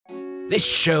This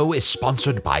show is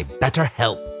sponsored by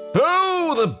BetterHelp.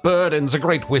 Oh, the burdens a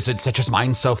great wizard such as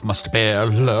myself must bear,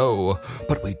 lo.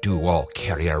 But we do all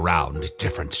carry around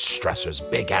different stressors,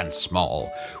 big and small.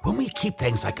 When we keep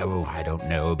things like,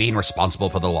 being responsible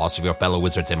for the loss of your fellow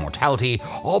wizard's immortality,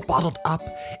 all bottled up,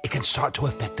 it can start to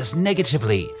affect us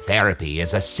negatively. Therapy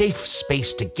is a safe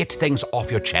space to get things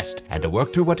off your chest and to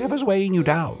work through whatever's weighing you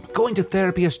down. Going to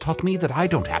therapy has taught me that I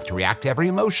don't have to react to every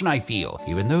emotion I feel,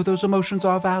 even though those emotions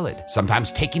are valid.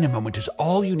 Sometimes taking a moment is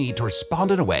all you need to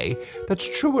respond in a way that's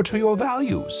truer to your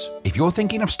values. If you're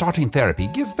thinking of starting therapy,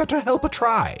 give BetterHelp a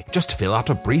try. Just fill out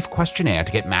a brief questionnaire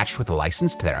to get matched with a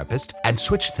licensed therapist and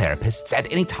switch therapists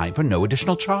at any time for no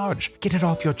additional charge. Get it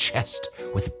off your chest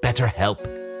with BetterHelp.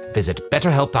 Visit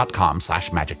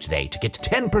betterhelp.com/magic today to get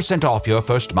 10% off your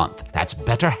first month. That's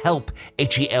BetterHelp,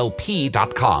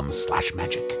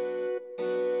 HELP.com/magic.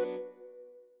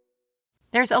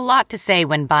 There's a lot to say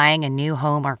when buying a new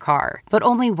home or car, but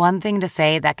only one thing to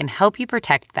say that can help you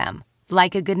protect them.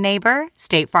 Like a good neighbor,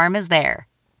 State Farm is there.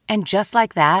 And just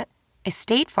like that, a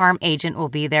State Farm agent will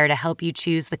be there to help you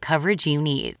choose the coverage you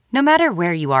need, no matter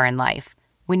where you are in life.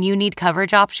 When you need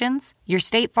coverage options, your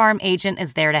State Farm agent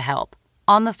is there to help,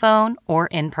 on the phone or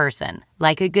in person.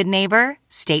 Like a good neighbor,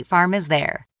 State Farm is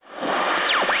there.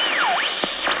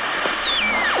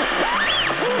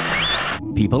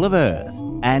 People of Earth.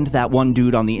 And that one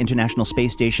dude on the International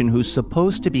Space Station who's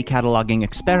supposed to be cataloging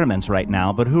experiments right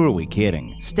now, but who are we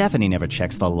kidding? Stephanie never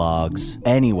checks the logs.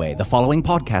 Anyway, the following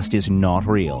podcast is not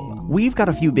real. We've got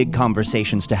a few big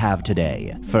conversations to have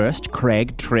today. First,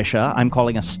 Craig, Trisha, I'm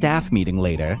calling a staff meeting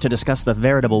later to discuss the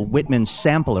veritable Whitman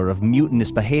sampler of mutinous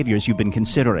behaviors you've been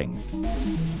considering.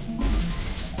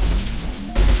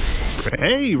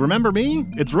 Hey, remember me?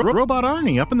 It's Robot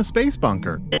Arnie up in the space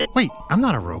bunker. Wait, I'm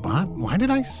not a robot. Why did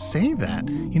I say that?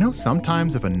 You know,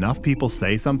 sometimes if enough people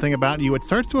say something about you, it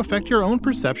starts to affect your own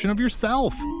perception of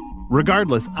yourself.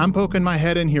 Regardless, I'm poking my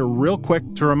head in here real quick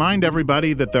to remind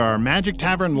everybody that there are Magic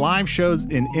Tavern live shows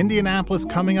in Indianapolis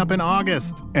coming up in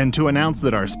August, and to announce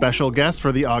that our special guest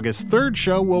for the August 3rd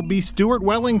show will be Stuart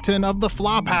Wellington of the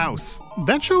Flophouse.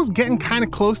 That show's getting kind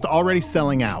of close to already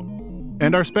selling out.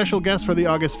 And our special guest for the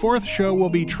August 4th show will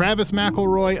be Travis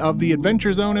McElroy of The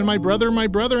Adventure Zone and My Brother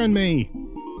and Me.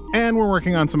 And we're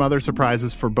working on some other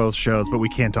surprises for both shows, but we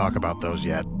can't talk about those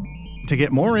yet. To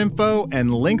get more info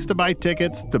and links to buy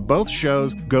tickets to both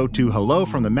shows, go to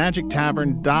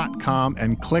hellofromthemagictavern.com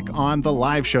and click on the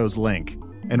live shows link.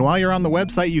 And while you're on the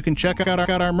website, you can check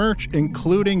out our merch,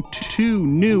 including 2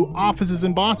 new Offices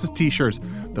and Bosses t-shirts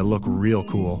that look real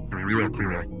cool.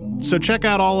 So check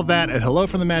out all of that at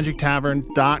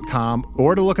hellofromthemagictavern.com,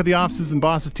 or to look at the Offices and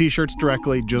Bosses t-shirts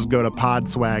directly, just go to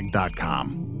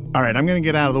podswag.com. All right, I'm going to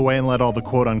get out of the way and let all the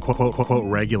quote-unquote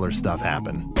regular stuff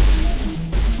happen.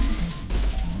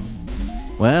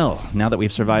 Well, now that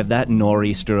we've survived that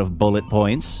nor'easter of bullet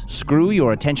points, screw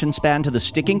your attention span to the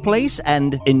sticking place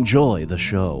and enjoy the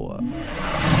show.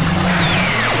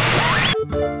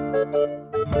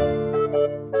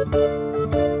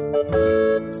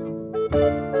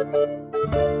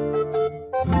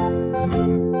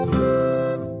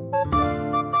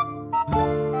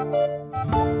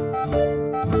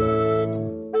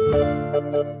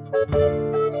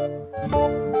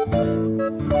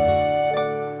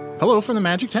 Hello from the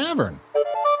Magic Tavern,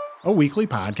 a weekly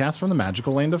podcast from the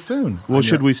magical land of Foon. Well,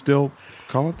 should we still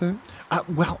call it that?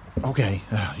 Okay.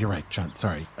 You're right, John.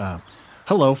 Sorry.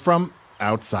 Hello from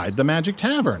outside the Magic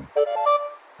Tavern.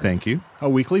 Thank you. A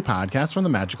weekly podcast from the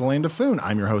magical land of Foon.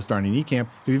 I'm your host, Arnie Niekamp.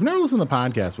 If you've never listened to the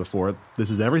podcast before,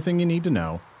 this is everything you need to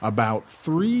know. About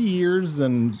 3 years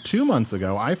and 2 months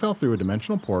ago, I fell through a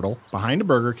dimensional portal behind a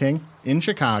Burger King in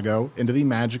Chicago into the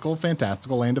magical,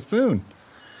 fantastical land of Foon.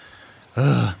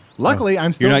 Luckily,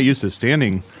 I'm still... You're not used to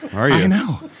standing, are you? I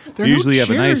know. You usually have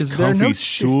a nice, comfy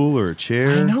stool or a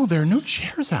chair. I know. There are no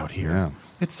chairs out here. Yeah.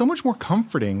 It's so much more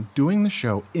comforting doing the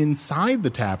show inside the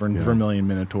Tavern Vermilion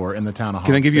Minotaur in the town of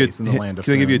Hawks in the land of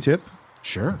Foon. Can I give you a tip?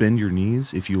 Sure. Bend your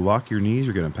knees. If you lock your knees,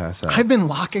 you're going to pass out. I've been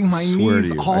locking my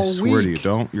knees all week. I swear to you.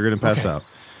 Don't. You're going to pass out.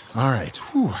 All right.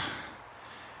 Whew.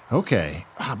 Okay.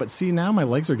 But see, now my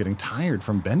legs are getting tired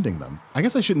from bending them. I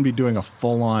guess I shouldn't be doing a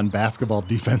full-on basketball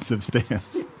defensive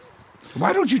stance.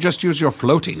 Why don't you just use your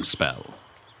floating spell?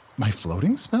 My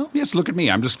floating spell? Yes, look at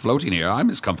me. I'm just floating here. I'm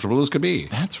as comfortable as could be.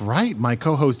 That's right. My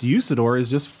co-host Usador is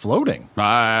just floating.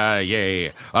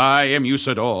 Yea. I am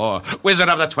Usador, wizard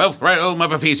of the 12th realm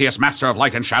of Ephesius, master of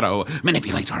light and shadow,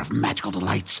 manipulator of magical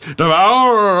delights,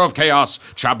 devourer of chaos,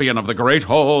 champion of the great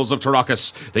halls of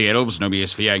Tarakas. The elves know me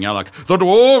as Fiangelak. The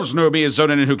dwarves know me as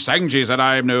Zonin and Huxanges, and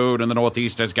I am known in the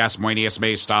northeast as Gasmoenius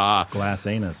Maystar. Glass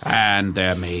anus. And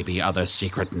there may be other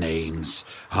secret names,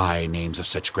 high names of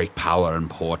such great power and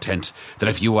portent, that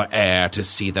if you were heir to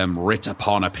see them writ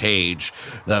upon a page,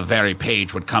 the very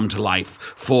page would come to life,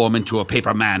 form into a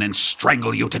paper man, and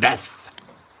strangle you to death.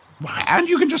 Wow. And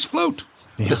you can just float.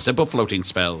 Yeah. The simple floating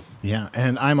spell. Yeah,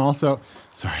 and I'm also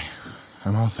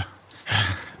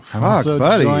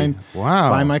buddy. joined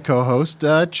by my co-host,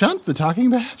 Chunt, the Talking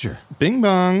Badger. Bing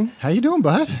bong. How you doing,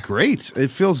 bud? Great.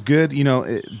 It feels good,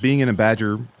 being in a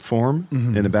badger form,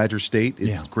 in a badger state.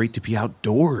 It's great to be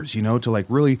outdoors, to like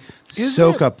really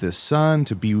soak up this sun,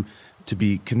 to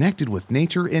be connected with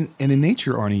nature. And in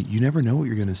nature, Arnie, you never know what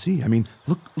you're going to see. I mean,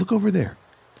 look over there.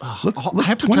 Look, I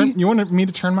have to turn. You want me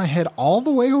to turn my head all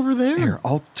the way over there? Here,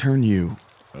 I'll turn you.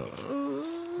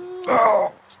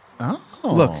 Oh.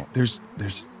 Look, there's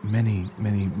many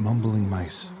mumbling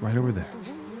mice right over there.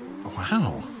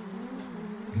 Wow.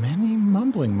 Many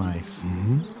mumbling mice.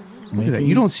 Mm-hmm. Look at that.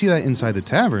 You don't see that inside the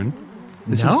tavern.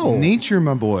 This is nature,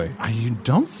 my boy. You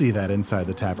don't see that inside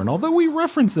the tavern, although we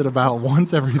reference it about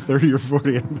once every 30 or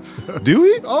 40 episodes. Do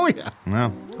we? Oh, yeah.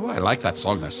 Wow. Oh, I like that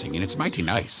song they're singing. It's mighty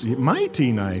nice.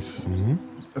 Mighty nice. Mm-hmm.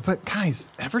 But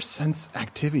guys, ever since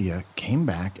Activia came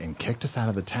back and kicked us out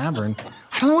of the tavern,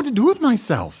 I don't know what to do with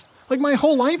myself. Like, my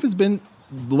whole life has been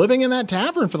living in that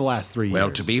tavern for the last 3 years. Well,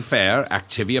 to be fair,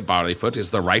 Activia Barleyfoot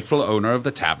is the rightful owner of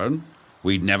the tavern.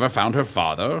 We'd never found her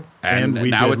father. And we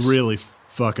now did really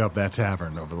fuck up that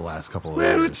tavern over the last couple of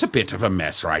years. Well, it's a bit of a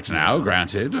mess right now,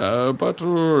 granted. But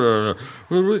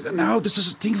now this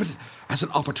is, think of it as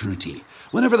an opportunity.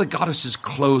 Whenever the goddesses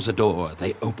close a door,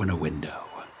 they open a window.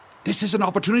 This is an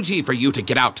opportunity for you to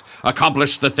get out,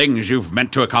 accomplish the things you've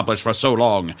meant to accomplish for so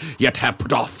long, yet have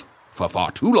put off for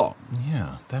far too long.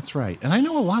 Yeah, that's right. And I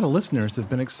know a lot of listeners have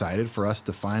been excited for us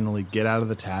to finally get out of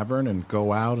the tavern and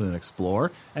go out and explore.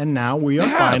 And now we are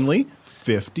finally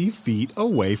 50 feet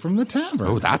away from the tavern.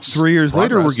 Oh, that's 3 years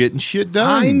progress. later, we're getting shit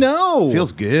done. I know.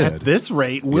 Feels good. At this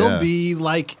rate, we'll be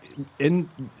like in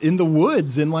the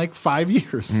woods in like 5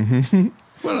 years. Mm-hmm.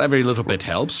 Well, every little bit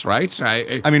helps, right?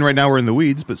 I mean, right now we're in the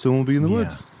weeds, but soon we'll be in the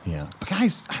woods. Yeah. But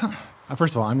guys,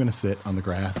 first of all, I'm going to sit on the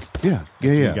grass. Yeah.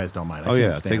 You guys don't mind. I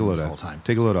can't stand take a load this off. whole time.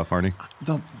 Take a load off, Arnie.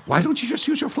 Why don't you just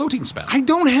use your floating spell? I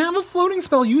don't have a floating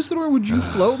spell. Usador, would you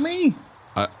float me?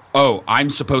 I'm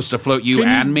supposed to float you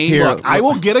and me? Here, look, I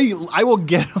will get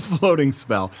a floating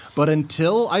spell, but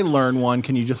until I learn one,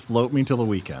 can you just float me till the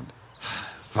weekend?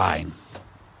 Fine.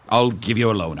 I'll give you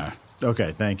a loner.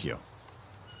 Okay, thank you.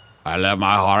 I left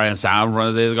my heart in San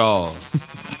Francisco.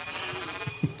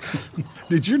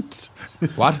 Did your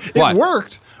what? It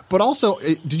worked, but also,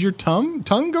 did your tongue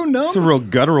go numb? It's a real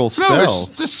guttural spell. No,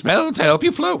 it's a spell to help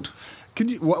you float.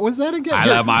 What was that again? I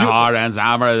left my heart in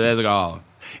San Francisco.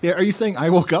 Yeah, are you saying I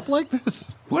woke up like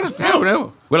this? What?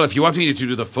 No. Well, if you want me to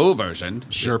do the full version,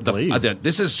 sure, please.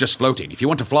 This is just floating. If you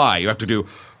want to fly, you have to do,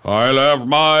 I left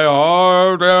my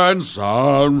heart in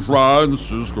San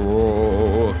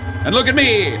Francisco. And look at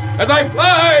me as I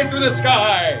fly through the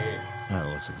sky. That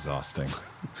looks exhausting.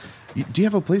 Do you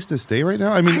have a place to stay right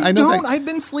now? I mean, I know don't. I've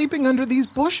been sleeping under these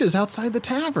bushes outside the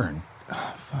tavern.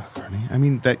 Oh, fuck, Arnie. I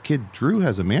mean, that kid Drew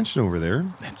has a mansion over there.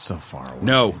 That's so far away.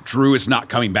 No, Drew is not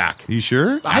coming back. You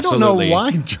sure? I don't know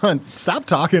why, Chunt. Stop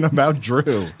talking about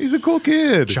Drew. He's a cool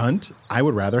kid. Chunt, I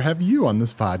would rather have you on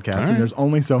this podcast, and there's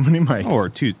only so many mics. Or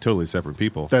two totally separate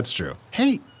people. That's true.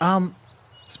 Hey,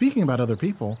 speaking about other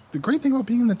people, the great thing about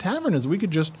being in the tavern is we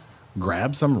could just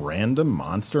grab some random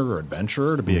monster or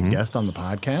adventurer to be a guest on the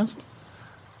podcast.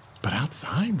 But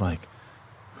outside, like,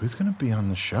 who's going to be on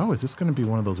the show? Is this going to be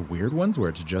one of those weird ones where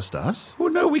it's just us? Well,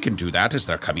 no, we can do that as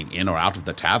they're coming in or out of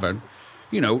the tavern.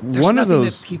 You know, there's one of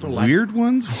those that people weird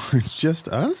ones where it's just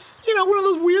us? You know, one of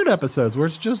those weird episodes where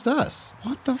it's just us.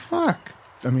 What the fuck?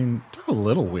 I mean, they're a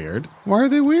little weird. Why are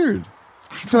they weird?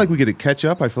 I feel like we get to catch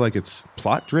up. I feel like it's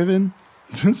plot-driven.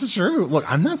 This is true. Look,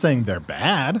 I'm not saying they're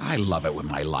bad. I love it when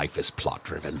my life is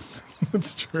plot-driven.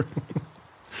 That's true.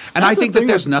 And I think that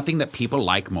there's nothing that people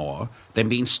like more than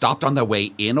being stopped on their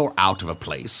way in or out of a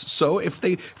place. So if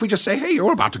we just say, hey,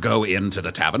 you're about to go into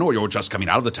the tavern or you're just coming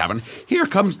out of the tavern, here,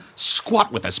 come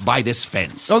squat with us by this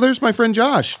fence. Oh, there's my friend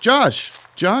Josh. Josh.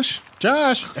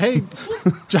 Hey.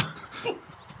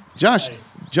 Josh,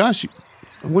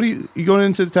 what are you going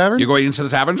into the tavern? You're going into the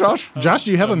tavern, Josh? Josh,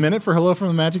 do you have a minute for Hello from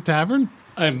the Magic Tavern?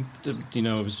 I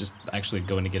was just actually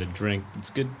going to get a drink. It's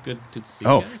good to see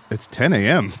you guys. It's 10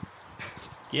 a.m.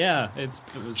 Yeah, it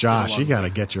was Josh, you got to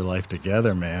to get your life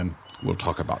together, man. We'll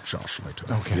talk about Josh later.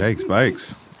 Okay. Yikes,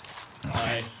 bikes.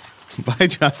 Bye. Bye,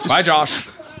 Josh. Bye, Josh.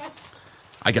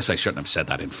 I guess I shouldn't have said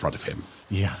that in front of him.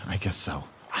 Yeah, I guess so.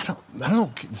 I don't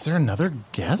know. Is there another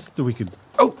guest that we could...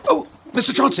 Oh,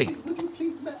 Mr. Chauncey. Would you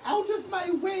please get out of my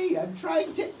way? I'm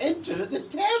trying to enter the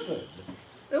tavern.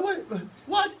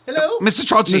 What? Hello? Mr.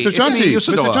 Chauncey. Mr. it's Chauncey. me,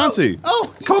 Usador. Mr. Chauncey.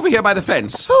 Oh, Come over here by the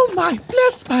fence. oh my,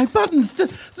 bless my buttons. The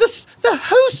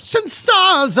hosts and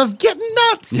stars of Getting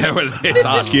Nuts. Yeah, well, it's This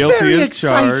us. is Guilty very as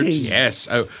charged. exciting. Yes.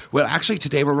 Oh, well, actually,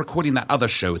 today we're recording that other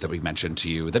show that we mentioned to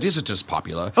you that isn't as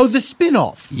popular. Oh, the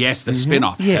spin-off. Yes, the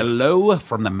spin-off. Yes. Hello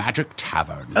from the Magic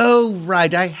Tavern. Oh,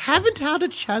 right. I haven't had a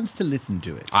chance to listen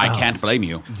to it. I can't blame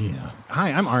you. Yeah.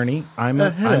 Hi, I'm Arnie. I'm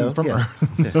hello. from Yeah.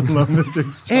 Hello, Mr.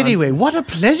 Johnson. Anyway, what a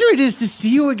pleasure it is to see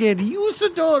you again.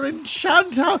 Usador and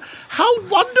Shant, how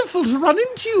wonderful to run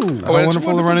into you. Oh, Oh, it's wonderful to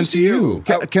wonderful run to into see you.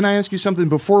 you. Can I ask you something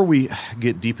before we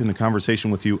get deep into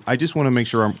conversation with you? I just want to make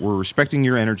sure we're respecting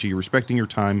your energy, respecting your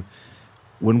time.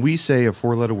 When we say a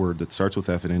four-letter word that starts with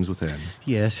F and ends with N,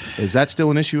 Yes. is that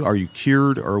still an issue? Are you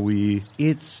cured? Are we...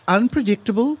 It's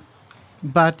unpredictable,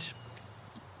 but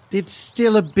it's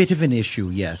still a bit of an issue,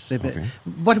 yes.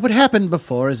 What would happen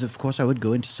before is, of course, I would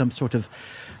go into some sort of,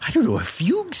 I don't know, a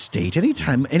fugue state.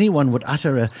 Anytime anyone would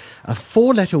utter a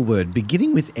four-letter word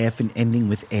beginning with F and ending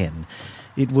with N,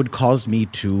 it would cause me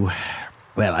to,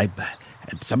 well, I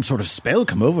had some sort of spell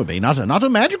come over me. Not a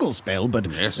magical spell, but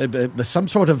Yes. some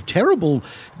sort of terrible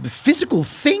physical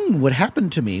thing would happen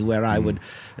to me where I would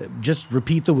just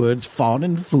repeat the words fawn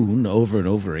and foon over and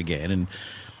over again. And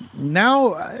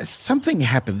now something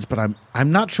happens, but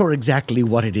I'm not sure exactly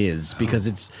what it is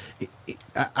because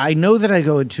I know that I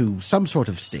go into some sort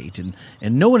of state, and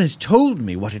no one has told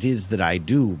me what it is that I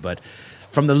do, but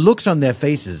from the looks on their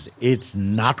faces, it's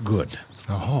not good.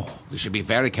 Oh. We should be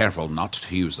very careful not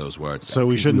to use those words. So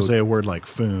we shouldn't say a word like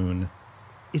foon.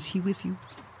 Is he with you?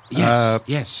 Yes.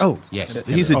 Yes. oh, yes.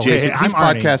 He's Okay, adjacent. I'm He's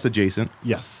Arnie. podcast adjacent.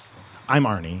 Yes. I'm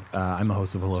Arnie. I'm the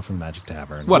host of Hello from the Magic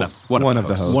Tavern. One of the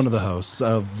hosts. One of the hosts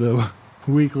of the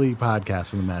weekly podcast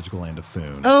from the magical land of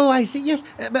Foon. Oh, I see. Yes,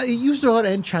 Usador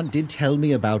and Chant did tell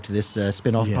me about this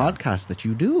spin-off Yeah. podcast that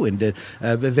you do, and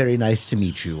very nice to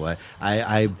meet you.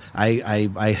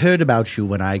 I heard about you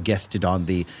when I guested on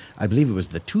I believe it was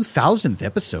the 2000th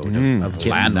episode of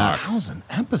Getting Landmark. Nuts. 1,000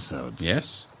 episodes.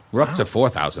 Yes. We're up to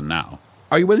 4,000 now.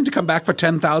 Are you willing to come back for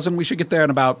 10,000? We should get there in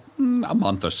about a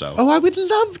month or so. Oh, I would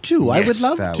love to. I would Yes,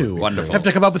 love that to. would be Wonderful. Have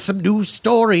to come up with some new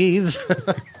stories.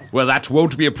 Well, that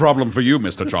won't be a problem for you,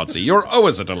 Mr. Chauncey. You're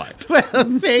always a delight. Well,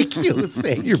 thank you.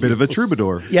 Thank You're a you. bit of a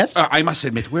troubadour. Yes? I must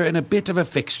admit, we're in a bit of a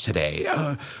fix today.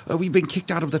 We've been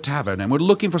kicked out of the tavern, and we're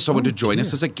looking for someone to join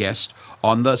us as a guest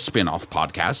on the spin-off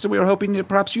podcast. And we were hoping that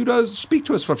perhaps you'd speak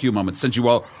to us for a few moments, since you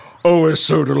are always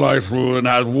so delightful and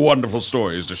have wonderful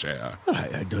stories to share. Well,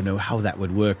 I don't know how that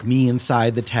would work. Me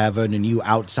inside the tavern and you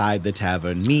outside the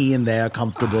tavern. Me in there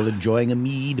comfortable enjoying a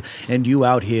mead and you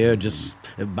out here just,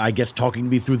 I guess, talking to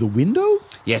me through the window?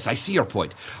 Yes, I see your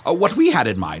point. What we had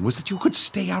in mind was that you could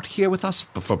stay out here with us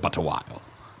for but a while.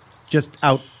 Just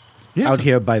out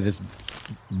here by this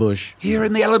bush. Here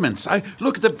in the elements.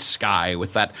 Look at the sky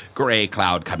with that gray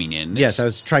cloud coming in. Yes, I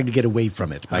was trying to get away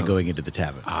from it by going into the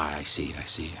tavern. I see.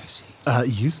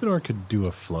 Usador could do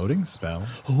a floating spell.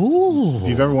 Oh, If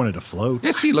you've ever wanted to float.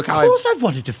 Yes, see, look of how course I've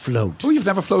wanted to float. Oh, you've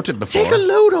never floated before. Take a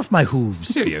load off my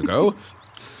hooves. Here you go.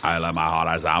 I let my heart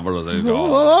as amber as it goes.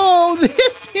 Oh,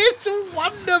 this is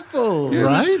wonderful. Yeah,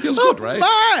 right? this feels Oh, good, right?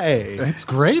 my. It's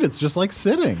great. It's just like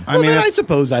sitting. Well, then I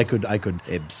suppose I could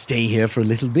stay here for a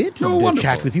little bit and wonderful.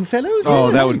 chat with you fellows. Oh,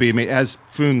 Yeah, that right. would be me. As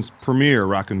Foon's premier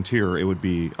rocketeer, it would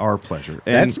be our pleasure.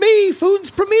 That's me, Food's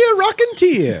premier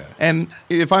rocketeer. And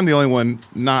if I'm the only one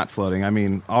not floating, I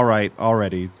mean, all right,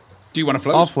 already. Do you want to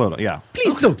float? I'll float. Yeah.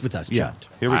 Please float with us, Yeah. Chant.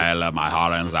 Here we go. I let my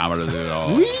heart as amber as it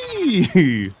goes.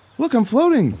 Whee! Look, I'm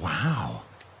floating. Wow.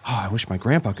 Oh, I wish my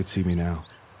grandpa could see me now.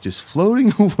 Just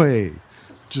floating away.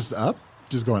 Just up.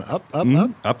 Just going up, up,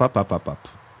 Up, up, up, up, up.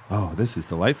 Oh, this is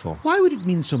delightful. Why would it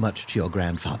mean so much to your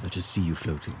grandfather to see you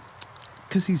floating?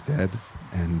 Because he's dead.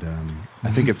 And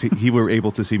I think if he were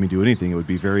able to see me do anything, it would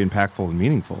be very impactful and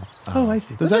meaningful. Oh, I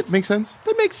see. Does that make sense?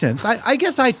 That makes sense. I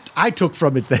guess I took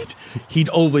from it that he'd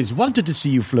always wanted to see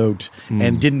you float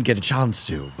and didn't get a chance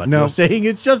to. But No. you're saying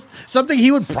it's just something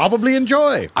he would probably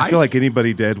enjoy. I feel like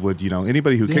anybody dead would,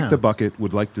 anybody who Yeah. kicked the bucket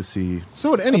would like to see.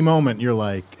 So at any moment, you're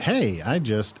like, hey, I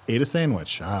just ate a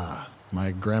sandwich.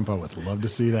 My grandpa would love to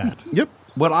see that. Yep.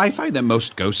 Well, I find that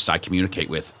most ghosts I communicate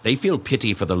with, they feel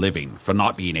pity for the living for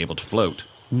not being able to float.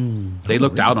 They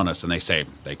look down on us and they say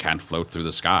they can't float through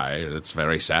the sky. It's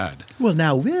very sad. Well,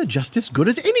 now we're just as good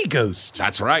as any ghost.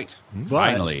 That's right.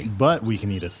 Finally. But we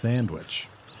can eat a sandwich.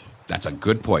 That's a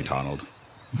good point, Arnold.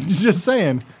 Just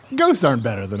saying, ghosts aren't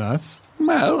better than us.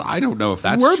 Well, I don't know if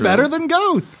that's We're true. better than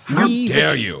ghosts. How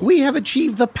dare you? We have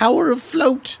achieved the power of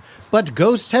float, but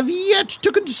ghosts have yet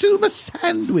to consume a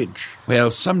sandwich.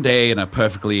 Well, someday in a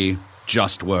perfectly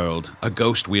just world, a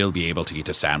ghost will be able to eat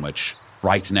a sandwich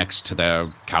right next to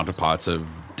their counterparts of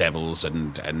devils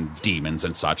and demons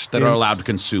and such that are allowed to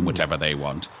consume whatever they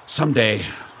want. Someday,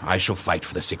 I shall fight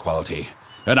for this equality,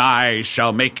 and I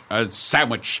shall make a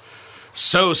sandwich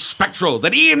so spectral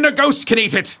that even a ghost can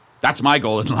eat it. That's my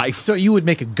goal in life. So you would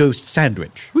make a ghost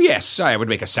sandwich. Yes, I would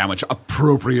make a sandwich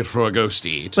appropriate for a ghost to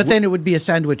eat. But then it would be a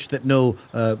sandwich that no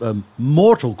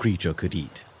mortal creature could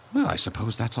eat. Well, I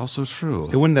suppose that's also true.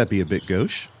 Wouldn't that be a bit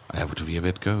gauche? That would be a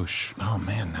bit gauche. Oh,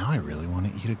 man, now I really want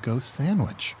to eat a ghost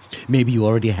sandwich. Maybe you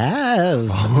already have.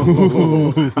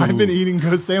 I've been eating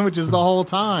ghost sandwiches the whole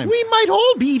time. We might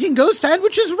all be eating ghost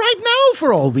sandwiches right now,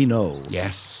 for all we know.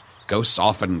 Yes, ghosts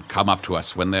often come up to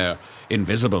us when they're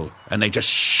invisible, and they just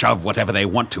shove whatever they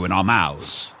want to in our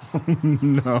mouths.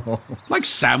 No. Like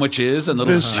sandwiches and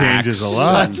little This snacks. changes a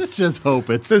lot. Let's just hope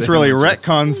it's This really sandwiches.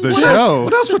 retcons the What show.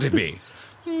 else would it be?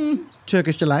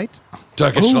 Turkish delight?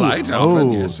 Turkish delight,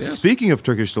 often, yes. Speaking of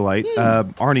Turkish delight,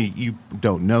 Arnie, you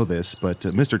don't know this, but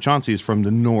Mr. Chauncey is from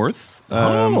the north.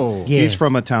 Oh. He's Yes.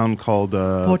 from a town called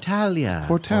Portalia.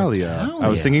 Portalia. I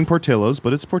was thinking Portillo's,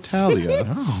 but it's Portalia.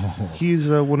 He's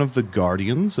one of the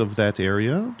guardians of that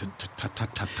area.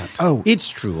 Oh, it's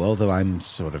true, although I'm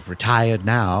sort of retired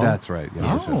now. That's right. Yes,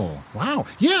 yes, yes. Oh, wow.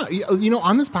 Yeah,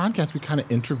 on this podcast, we kind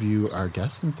of interview our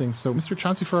guests and things. So, Mr.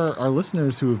 Chauncey, for our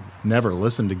listeners who have never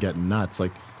listened to Get Nuts,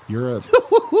 like, you're a...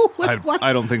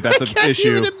 I don't think that's an can't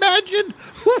issue. even imagine.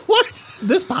 What?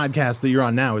 This podcast that you're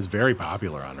on now is very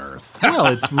popular on Earth. Well,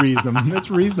 it's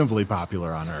reasonably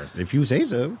popular on Earth. If you say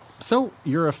so. So,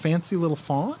 you're a fancy little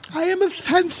fawn? I am a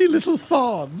fancy little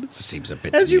fawn. It seems a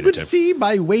bit As you can diminutive. see,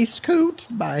 my waistcoat,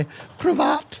 my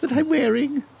cravat that I'm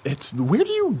wearing. Where do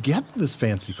you get this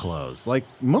fancy clothes? Like,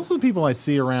 most of the people I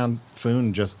see around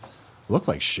Foon just look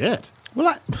like shit.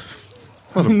 Well,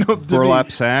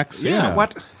 Burlap sacks. Yeah.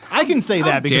 What? I can say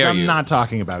that because dare I'm you. not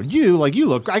talking about you. Like, you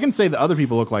look, I can say that other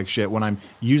people look like shit when I'm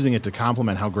using it to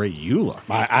compliment how great you look.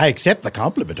 I accept the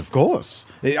compliment, of course.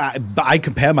 I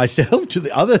compare myself to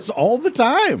the others all the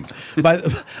time.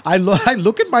 But I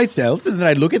look at myself, and then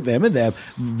I look at them and their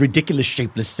ridiculous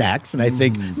shapeless sacks, and I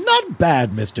think, not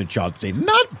bad, Mr. Chauncey,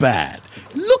 not bad.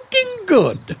 Looking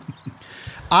good.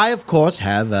 I, of course,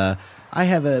 have a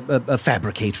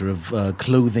fabricator of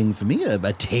clothing for me,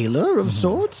 a tailor of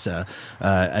sorts,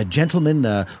 a gentleman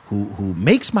who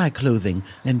makes my clothing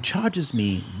and charges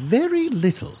me very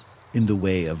little in the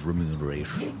way of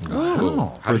remuneration.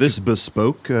 Oh. For this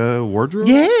bespoke wardrobe?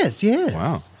 Yes, yes.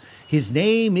 Wow. His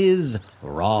name is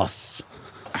Ross.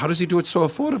 How does he do it so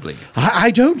affordably? I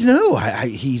don't know.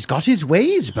 He's got his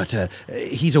ways, but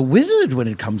he's a wizard when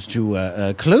it comes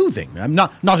to clothing. I'm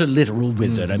not a literal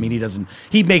wizard. I mean,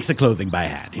 he makes the clothing by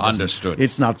hand. He doesn't- Understood.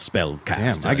 It's not spell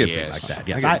cast Damn, I get or anything things. like that.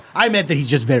 Yes, I meant that he's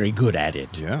just very good at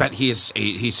it. Yeah. But he's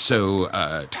so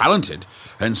talented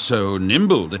and so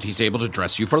nimble that he's able to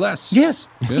dress you for less. Yes,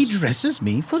 he Yes. dresses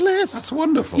me for less. That's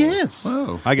wonderful. Yes.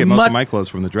 Oh. I get most Mut- of my clothes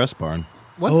from the dress barn.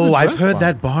 What's the I've dress heard barn?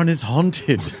 that barn is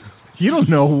haunted. You don't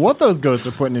know what those ghosts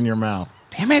are putting in your mouth.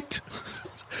 Damn it.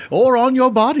 Or on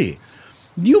your body.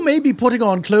 You may be putting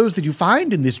on clothes that you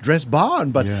find in this dress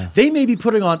barn, but they may be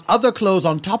putting on other clothes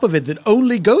on top of it that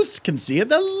only ghosts can see,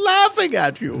 and they're laughing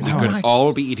at you. We could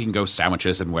all be eating ghost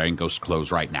sandwiches and wearing ghost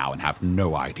clothes right now and have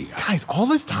no idea. Guys, all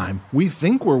this time, we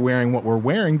think we're wearing what we're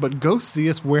wearing, but ghosts see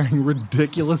us wearing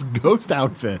ridiculous ghost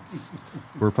outfits.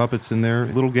 We're puppets in their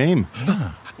little game.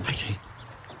 I say,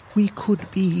 we could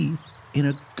be in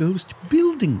a ghost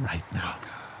building right now.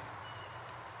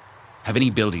 Have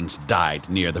any buildings died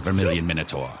near the Vermilion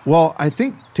Minotaur? Well, I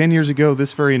think 10 years ago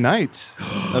this very night,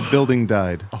 a building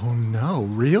died. Oh, no.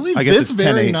 Really? I guess This it's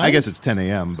 10 very a.m. night? I guess it's 10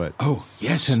 a.m., but Oh,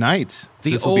 yes. tonight,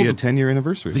 The this will be a old- 10-year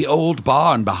anniversary. The old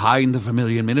barn behind the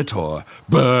Vermilion Minotaur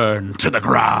burned to the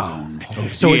ground.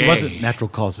 So it Yay. wasn't natural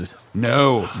causes.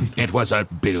 No, it was a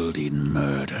building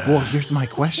murder. Well, here's my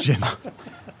question.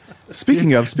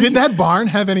 Speaking of... Did that barn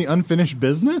have any unfinished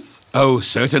business? Oh,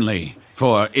 certainly,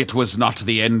 for it was not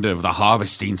the end of the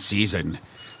harvesting season,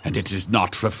 and it did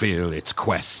not fulfill its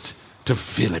quest to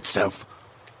fill itself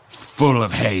full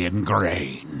of hay and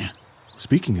grain.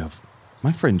 Speaking of,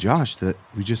 my friend Josh that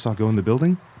we just saw go in the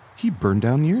building, he burned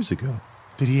down years ago.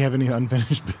 Did he have any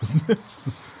unfinished business?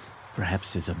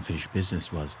 Perhaps his unfinished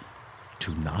business was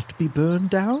to not be burned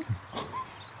down?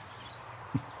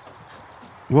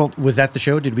 Well, Was that the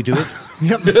show? Did we do it?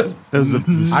 Yep. I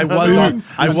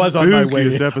was on my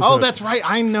way. Oh, that's right.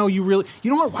 I know you really.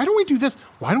 You know what? Why don't we do this?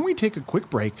 Why don't we take a quick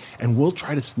break and we'll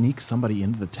try to sneak somebody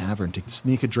into the tavern to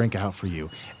sneak a drink out for you,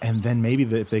 and then maybe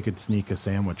if they could sneak a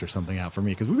sandwich or something out for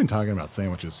me, because we've been talking about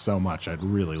sandwiches so much. I'd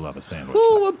really love a sandwich.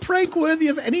 Oh, a prank worthy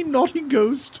of any naughty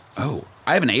ghost. Oh,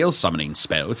 I have an ale summoning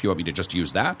spell if you want me to just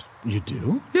use that. You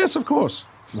do? Yes, of course.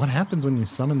 What happens when you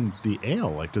summon the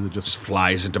ale? Like, does it Just just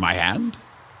flies into my hand.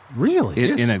 really?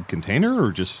 Yes. in a container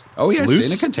or just Oh, yes, loose?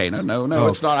 in a container. No, Oh,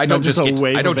 it's not. I not don't just just a get,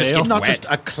 wave I don't of just ale? get Not wet.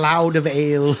 just a cloud of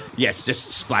ale. Yes,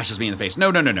 just splashes me in the face.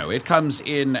 No. It comes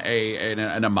in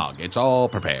a mug. It's all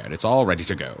prepared. It's all ready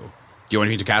to go. Do you want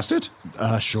me to cast it?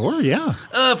 Sure, yeah.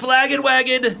 Flagon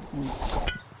wagon.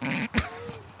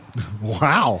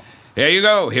 Wow. Here you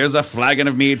go. Here's a flagon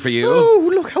of mead for you. Oh,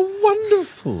 look how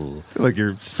wonderful. I feel like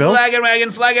your spells. Flagon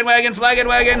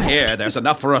wagon. Here, there's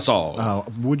enough for us all.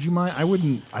 Would you mind?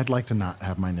 I'd like to not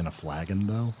have mine in a flagon,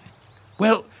 though.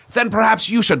 Well, then perhaps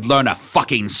you should learn a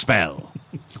fucking spell.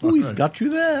 Oh, he's got you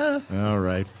there. All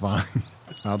right, fine.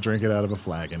 I'll drink it out of a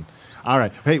flagon. All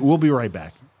right. Hey, we'll be right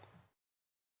back.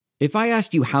 If I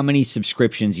asked you how many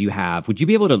subscriptions you have, would you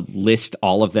be able to list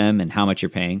all of them and how much you're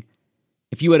paying?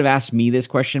 If you would have asked me this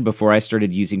question before I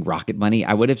started using Rocket Money,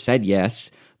 I would have said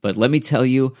yes. But let me tell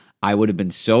you, I would have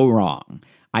been so wrong.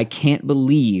 I can't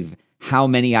believe how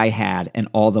many I had and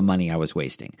all the money I was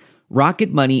wasting.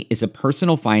 Rocket Money is a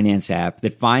personal finance app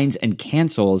that finds and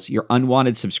cancels your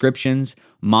unwanted subscriptions,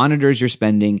 monitors your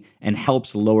spending, and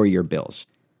helps lower your bills.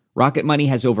 Rocket Money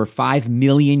has over 5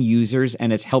 million users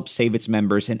and has helped save its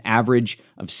members an average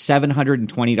of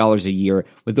 $720 a year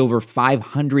with over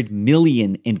 500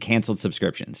 million in canceled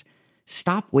subscriptions.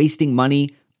 Stop wasting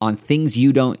money on things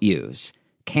you don't use.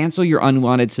 Cancel your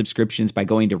unwanted subscriptions by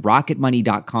going to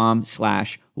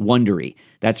rocketmoney.com/Wondery.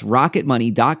 That's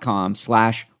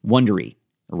rocketmoney.com/Wondery.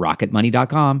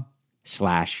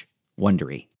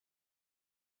 rocketmoney.com/Wondery.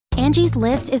 Angie's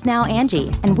List is now Angie,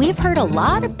 and we've heard a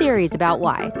lot of theories about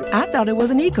why. I thought it was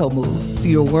an eco move.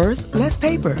 Fewer words, less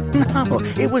paper. No,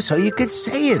 it was so you could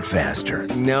say it faster.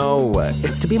 No,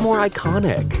 it's to be more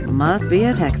iconic. Must be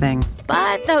a tech thing.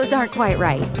 But those aren't quite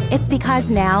right. It's because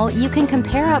now you can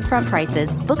compare upfront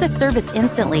prices, book a service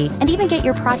instantly, and even get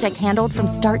your project handled from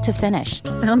start to finish.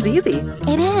 Sounds easy.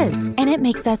 It is, and it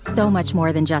makes us so much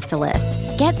more than just a list.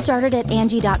 Get started at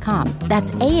Angie.com.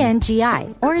 That's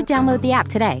ANGI, or download the app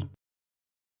today.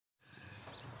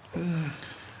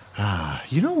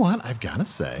 You know what? I've got to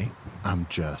say, I'm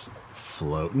just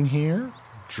floating here,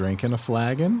 drinking a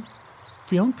flagon,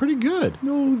 feeling pretty good.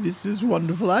 Oh, this is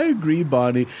wonderful. I agree,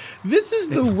 Barney. This is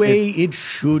the way it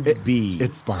should be.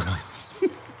 It's Barnold.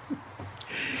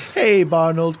 Hey,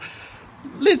 Barnold.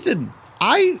 Listen,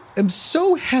 I am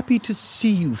so happy to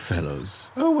see you fellows.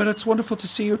 Oh, well, it's wonderful to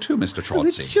see you too, Mr. Well,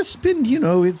 Chauncey. it's just been,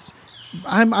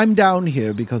 I'm down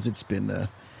here because it's been a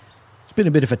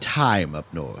bit of a time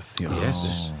up north,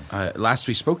 Yes. Last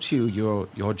we spoke to you,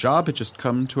 your job had just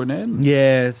come to an end.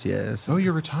 Yes. Oh,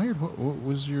 you're retired. What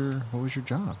was your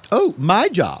job? Oh, my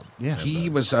job. Yeah. He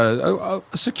was a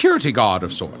security guard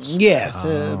of sorts. Yes,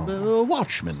 a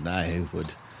watchman. I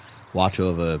would watch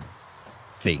over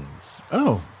things.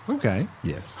 Oh, okay.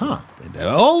 Yes. Huh. And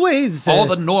always All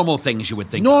the normal things you would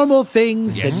think of. normal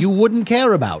things Yes. that you wouldn't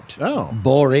care about. Oh.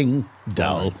 Boring,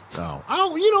 dull.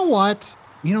 Oh, you know what?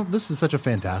 This is such a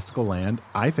fantastical land.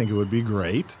 I think it would be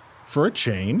great for a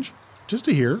change just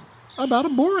to hear about a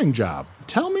boring job.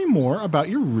 Tell me more about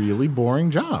your really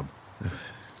boring job.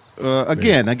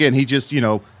 Again, he just,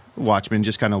 Watchman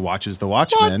just kind of watches the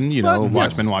Watchmen, What?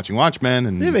 Watchmen Yes. watching Watchmen.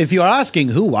 And If you're asking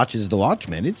who watches the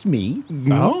Watchmen, it's me.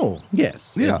 Oh.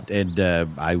 Yes. Yeah. And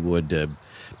I would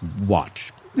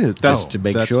watch. Yeah, Just to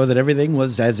make sure that everything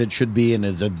was as it should be and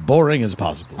as boring as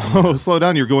possible. Oh, slow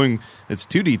down! You're going. It's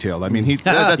too detailed. I mean,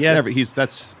 that's Yes.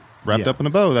 that's wrapped up in a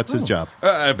bow. That's his job.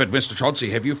 But Mr. Chauncey,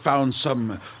 have you found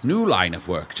some new line of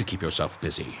work to keep yourself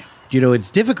busy?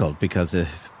 It's difficult because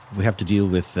we have to deal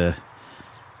with that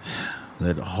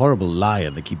horrible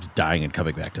lion that keeps dying and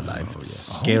coming back to life,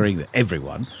 scaring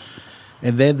everyone.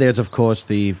 And then there's, of course,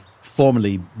 the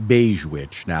formerly beige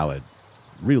witch, now a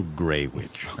real gray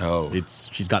witch. Oh.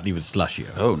 She's gotten even slushier.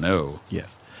 Oh, no.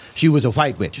 Yes. She was a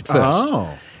white witch at first.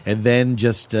 Oh. And then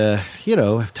just,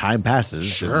 time passes.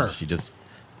 Sure. And she just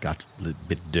got a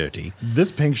bit dirty.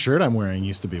 This pink shirt I'm wearing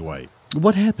used to be white.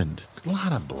 What happened? A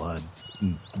lot of blood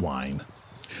and wine.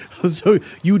 So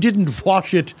you didn't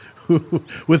wash it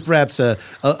with perhaps a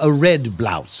red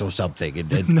blouse or something,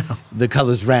 and the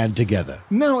colors ran together.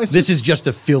 No, this is just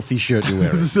a filthy shirt you're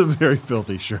wearing. This is a very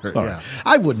filthy shirt. All right.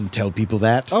 I wouldn't tell people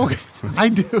that. Okay, I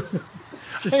do.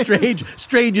 It's a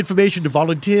strange information to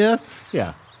volunteer.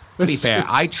 Yeah. To be fair,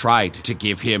 I tried to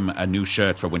give him a new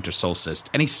shirt for winter solstice,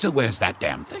 and he still wears that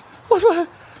damn thing. What?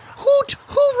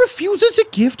 Who refuses a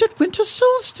gift at winter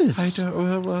solstice? I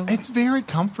don't. Well, it's very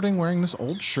comforting wearing this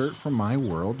old shirt from my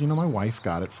world. You know, my wife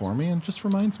got it for me, and it just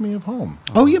reminds me of home.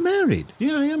 Oh, you're married?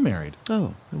 Yeah, I am married.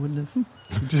 Oh, I wouldn't have.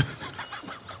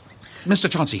 Mr.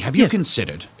 Chauncey, have you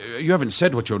considered, you haven't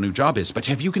said what your new job is, but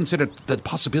have you considered the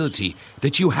possibility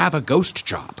that you have a ghost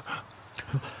job?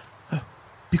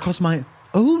 Because my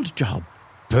old job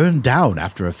burned down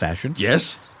after a fashion.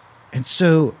 Yes? And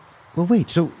so, well, wait,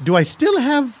 so do I still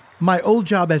have my old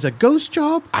job as a ghost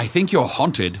job? I think you're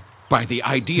haunted by the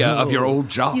idea of your old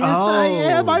job. Yes, I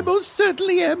am. I most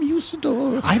certainly am,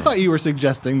 Usador. I thought you were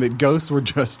suggesting that ghosts were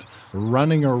just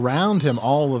running around him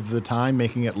all of the time,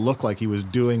 making it look like he was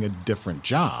doing a different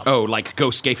job. Oh, like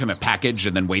ghosts gave him a package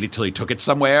and then waited till he took it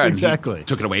somewhere and Exactly. he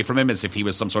took it away from him as if he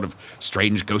was some sort of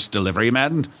strange ghost delivery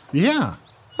man? Yeah.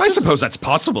 I suppose that's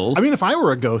possible. I mean, if I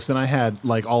were a ghost and I had,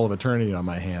 like, all of eternity on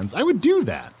my hands, I would do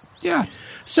that. Yeah.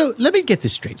 So let me get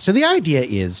this straight. So the idea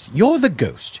is you're the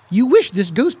ghost. You wish this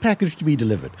ghost package to be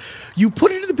delivered. You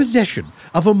put it in the possession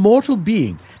of a mortal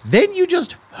being. Then you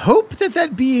just hope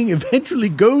that being eventually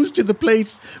goes to the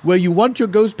place where you want your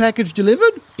ghost package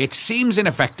delivered? It seems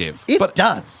ineffective. It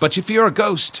does. But if you're a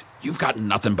ghost, you've got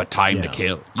nothing but time to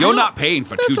kill. You're not paying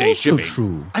for 2 days shipping. That's also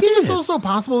true. I think it's also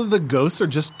possible that the ghosts are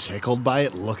just tickled by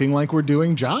it looking like we're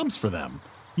doing jobs for them.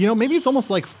 You know, maybe it's almost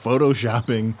like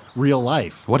photoshopping real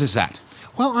life. What is that?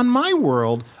 Well, on my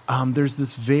world, there's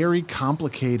this very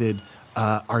complicated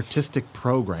artistic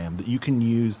program that you can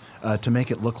use to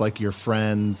make it look like your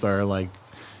friends are, like,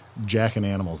 jacking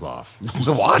animals off.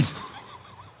 What?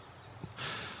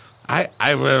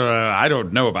 I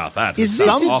don't know about that. Is this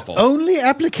its only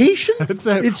application?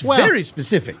 It's very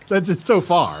specific. That's it so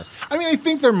far. I mean, I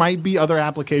think there might be other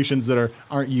applications that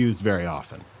aren't used very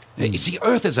often. You see,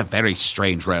 Earth is a very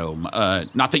strange realm.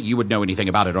 Not that you would know anything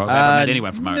about it or ever met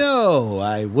anyone from Earth. No,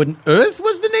 I wouldn't. Earth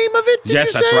was the name of it, did Yes,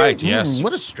 you that's say? right, yes.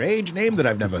 What a strange name that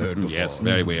I've never heard before. Yes,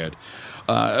 very weird.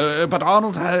 But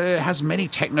Arnold has many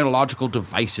technological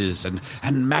devices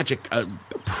and magic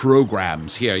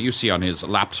programs. Here, you see on his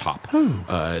laptop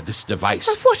this device.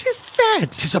 But what is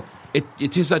that?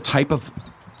 It is a type of,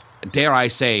 dare I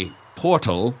say,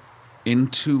 portal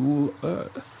into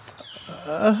Earth.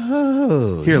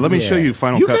 Oh. Here, let me show you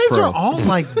Final Cut Pro. You guys are all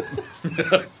like...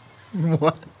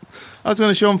 What? I was going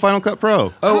to show him Final Cut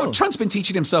Pro. Oh, Trunt's been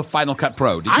teaching himself Final Cut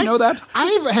Pro. Did you know that?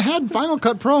 I've had Final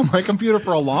Cut Pro on my computer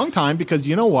for a long time because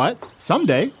you know what?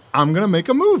 Someday I'm going to make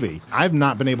a movie. I've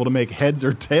not been able to make heads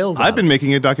or tails I've been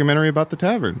making a documentary about the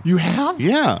tavern. You have?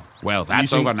 Yeah. Well,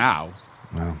 that's over now.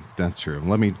 Well, that's true.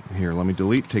 Let me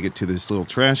delete, take it to this little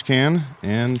trash can,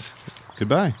 and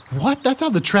goodbye. What? That's how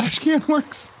the trash can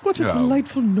works? What a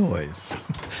delightful noise.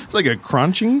 It's like a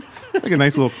crunching. Like a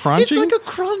nice little crunching. It's like a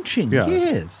crunching,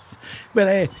 yes.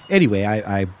 Well, anyway,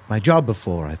 I my job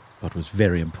before I thought was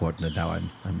very important, and now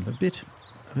I'm a bit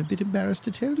embarrassed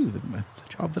to tell you that the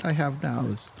job that I have now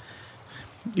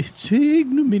it's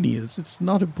ignominious. It's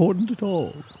not important at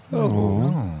all.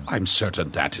 Oh, I'm certain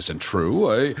that isn't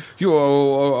true.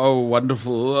 You're a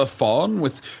wonderful faun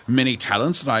with many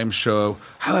talents, and I'm sure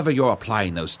however you're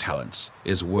applying those talents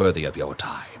is worthy of your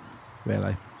time.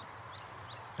 Well,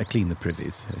 I clean the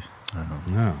privies.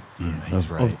 No. Yeah, he's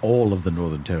right. Of all of the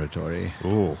Northern Territory.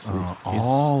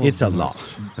 It's a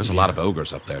lot. There's a lot of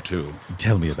ogres up there, too.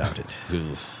 Tell me about it.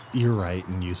 You're right,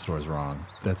 and Usador's wrong.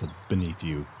 That's a beneath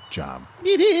you job.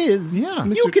 It is. Yeah.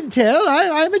 You can tell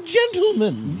I'm a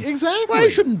gentleman. Exactly. Why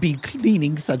shouldn't be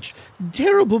cleaning such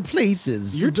terrible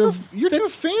places? You're too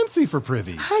fancy for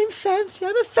privies. I'm fancy.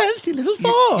 I'm a fancy little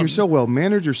faun. You're so well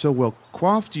mannered. You're so well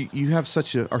coiffed. You have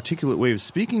such an articulate way of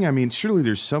speaking. I mean, surely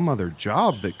there's some other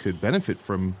job that could benefit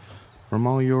from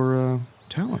all your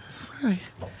talents.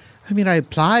 I mean, I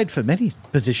applied for many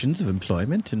positions of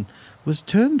employment and was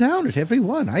turned down at every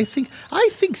one. I think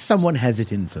someone has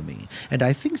it in for me, and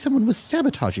I think someone was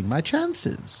sabotaging my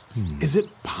chances. Is it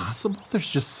possible there's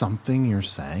just something you're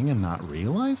saying and not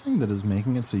realizing that is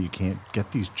making it so you can't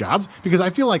get these jobs? Because I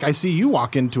feel like I see you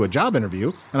walk into a job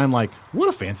interview, and I'm like, what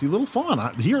a fancy little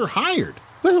faun. You're hired.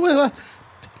 Well,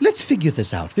 let's figure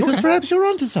this out, because perhaps you're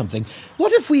onto something.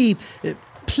 What if we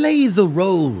play the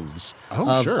roles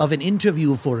of an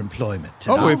interview for employment?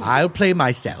 I'll play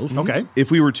myself. Okay. If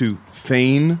we were to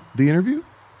feign the interview?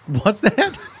 What's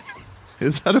that?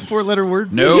 Is that a 4-letter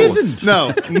word? No. It isn't.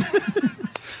 No.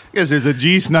 Guess there's a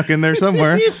G snuck in there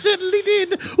somewhere. It certainly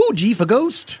did. Ooh, G for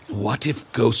ghost. What if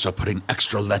ghosts are putting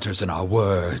extra letters in our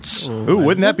words? Ooh,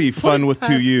 wouldn't that be fun with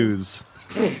two U's?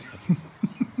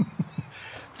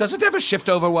 Does it ever shift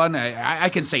over one? I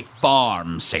can say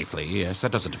farm safely. Yes,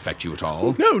 that doesn't affect you at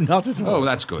all. No, not at all. Oh,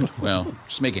 that's good. Well,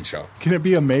 just making sure. Can it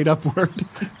be a made-up word?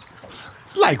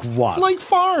 Like what? Like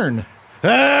farn.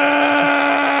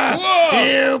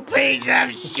 You piece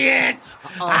of shit!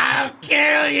 I'll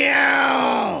kill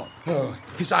you! Oh,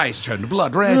 his eyes turned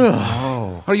blood red.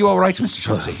 Are you all right, Mr.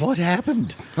 Chauncey? What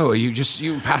happened? Oh,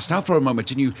 you passed out for a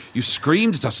moment and you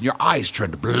screamed at us and your eyes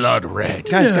turned blood red.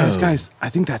 Guys, I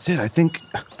think that's it. I think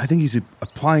he's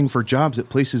applying for jobs at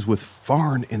places with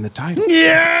farn in the title.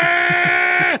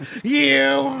 Yeah! You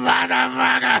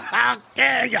motherfucker! How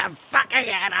dare you fucking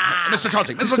get up! Mr.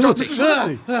 Chauncey! Mr.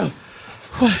 Chauncey!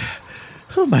 What?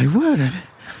 Oh, my word.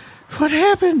 What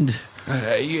happened?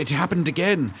 It happened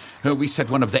again. We said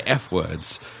one of the F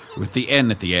words with the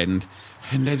N at the end.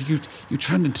 And then you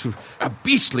turned into a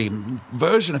beastly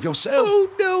version of yourself. Oh,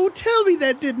 no, tell me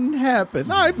that didn't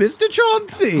happen. I'm Mr.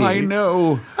 Chauncey. I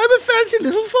know. I'm a fancy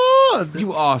little fawn.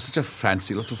 You are such a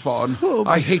fancy little fawn. Oh,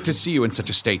 I hate to see you in such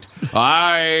a state.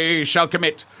 I shall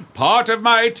commit part of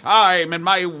my time and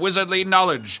my wizardly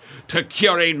knowledge to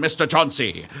curing Mr.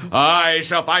 Chauncey. I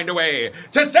shall find a way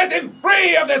to set him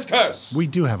free of this curse. We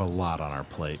do have a lot on our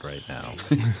plate right now.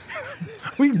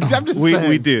 We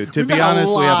do. To be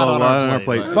honest, we have a lot on our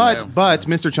plate. But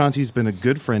Mr. Chauncey's been a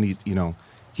good friend. He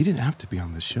didn't have to be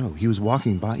on the show. He was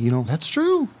walking by, That's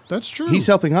true. He's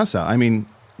helping us out. I mean,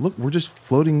 look, we're just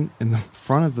floating in the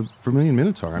front of the Vermilion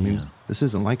Minotaur. I mean, this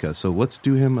isn't like us. So let's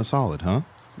do him a solid, huh?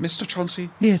 Mr. Chauncey?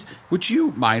 Yes? Would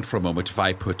you mind for a moment if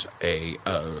I put a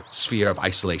sphere of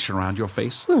isolation around your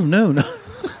face? Oh, no.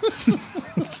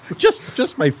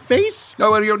 Just my face?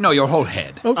 No, your whole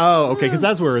head. Oh, okay, because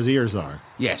that's where his ears are.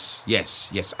 Yes.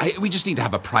 We just need to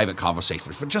have a private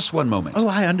conversation for just one moment. Oh,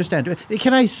 I understand.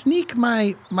 Can I sneak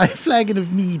my flagon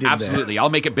of mead in Absolutely. there? I'll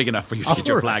make it big enough for you to get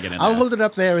your flagon in there. I'll hold it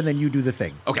up there, and then you do the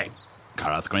thing. Okay.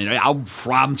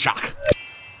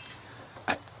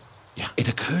 It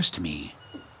occurs to me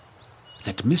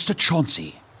that Mr.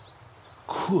 Chauncey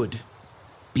could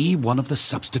be one of the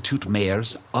substitute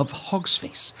mayors of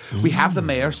Hogsface. We have the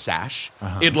mayor's sash.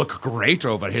 It'd look great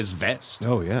over his vest.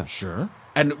 Oh, yeah. Sure.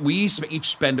 And we each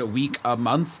spend a week, a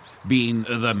month being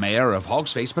the mayor of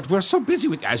Hogsface, but we're so busy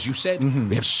with, as you said,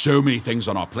 we have so many things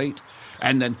on our plate.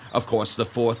 And then, of course, the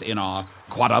fourth in our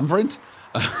quadrumvirate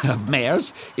of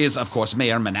mayors is, of course,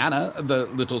 Mayor Manana, the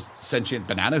little sentient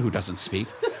banana who doesn't speak.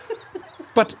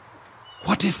 But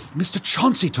what if Mr.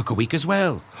 Chauncey took a week as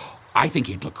well? I think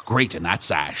he'd look great in that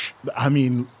sash. I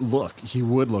mean, look, he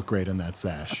would look great in that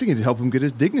sash. I think it'd help him get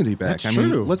his dignity back. That's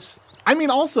true.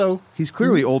 Also, he's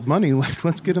clearly old money. Like,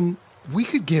 let's get him. We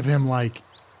could give him,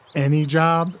 any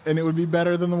job, and it would be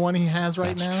better than the one he has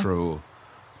right now. That's true.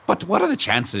 But what are the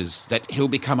chances that he'll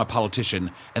become a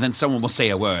politician and then someone will say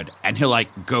a word and he'll,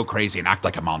 go crazy and act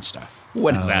like a monster?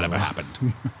 When has that ever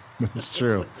happened? That's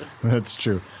true.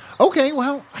 Okay,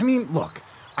 well, look,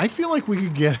 I feel like we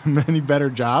could get him any better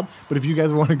job, but if you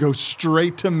guys want to go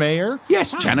straight to mayor...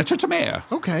 Yes, janitor to mayor.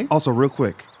 Okay. Also, real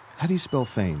quick, how do you spell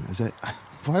Fane? Is that...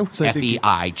 Why was I thinking...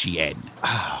 F-E-I-G-N.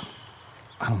 I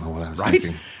don't know what I was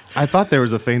thinking. I thought there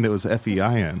was a Fane that was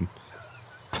F-E-I-N.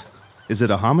 Is it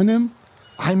a homonym?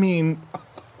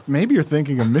 Maybe you're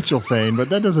thinking of Mitchell Fane, but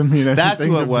that doesn't mean anything. That's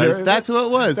who it was.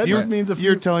 That just means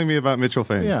you're telling me about Mitchell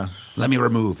Fane. Yeah. Let me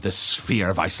remove the sphere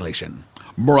of isolation.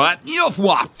 Forgive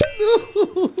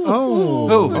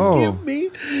me.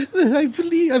 I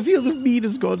feel the mead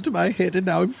has gone to my head, and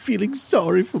now I'm feeling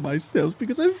sorry for myself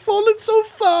because I've fallen so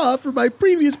far from my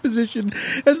previous position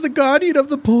as the guardian of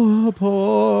the poor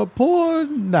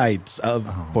knights of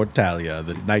Portalia,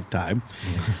 the nighttime.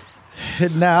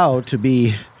 And now to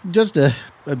be just a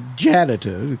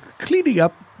janitor cleaning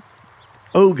up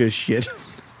ogre shit.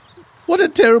 What a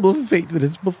terrible fate that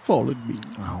has befallen me.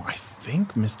 Oh, I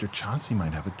think Mr. Chauncey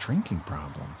might have a drinking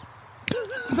problem.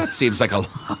 That seems like a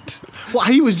lot. Well,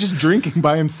 he was just drinking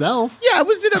by himself. Yeah, I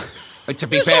was in a... To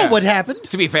be you fair, saw what happened.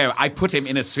 To be fair, I put him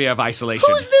in a sphere of isolation.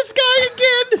 Who's this guy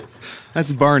again?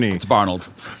 That's Barney. It's Barnold.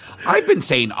 I've been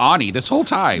saying Arnie this whole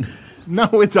time. No,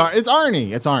 it's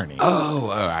Arnie. It's Arnie. Oh,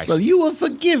 I see. Well, you will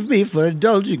forgive me for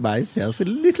indulging myself in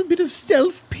a little bit of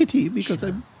self-pity because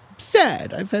I'm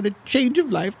sad. I've had a change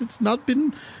of life that's not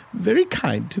been very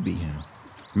kind to me.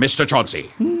 Mr.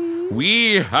 Chauncey,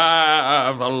 we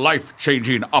have a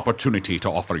life-changing opportunity to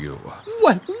offer you.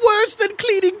 What, worse than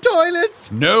cleaning toilets?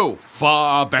 No,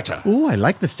 far better. Oh, I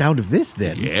like the sound of this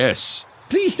then. Yes.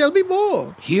 Please tell me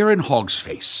more. Here in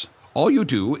Hogsface, All you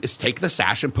do is take the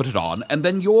sash and put it on, and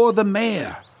then you're the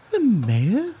mayor. The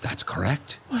mayor? That's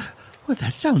correct. Well,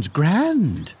 that sounds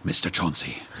grand. Mr.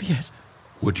 Chauncey. Yes.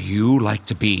 Would you like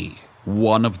to be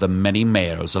one of the many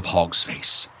mayors of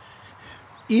Hogsface?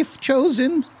 If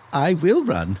chosen, I will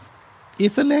run.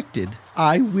 If elected,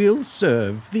 I will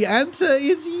serve. The answer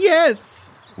is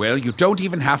yes. Well, you don't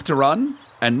even have to run,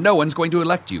 and no one's going to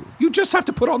elect you. You just have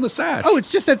to put on the sash. Oh, it's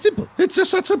just that simple. It's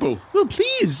just that simple. Well,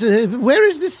 please, where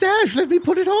is this sash? Let me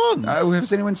put it on.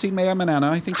 Has anyone seen Mayor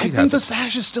Manana? I think the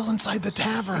sash is still inside the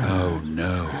tavern. Oh,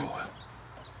 no.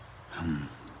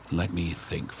 Let me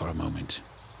think for a moment.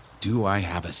 Do I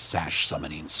have a sash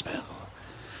summoning spell?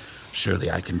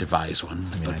 Surely I can devise one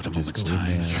at a moment's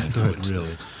time. Good,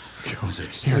 really. We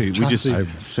just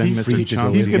send Mr.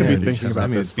 Chauncey. He's going to be thinking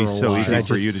about this for a while. So easy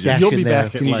for you to just. You'll be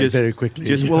back at very quickly.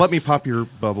 Well, let me pop your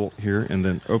bubble here, and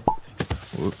then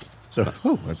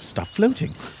stuff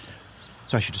floating.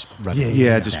 So I should just run.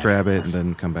 Yeah, just grab it and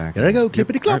then come back. There I go,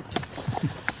 clippity clop.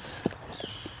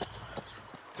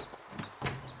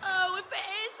 Oh, if it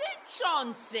isn't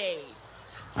Chauncey.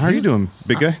 How are you doing,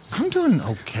 big guy? I'm doing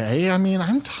okay. I mean,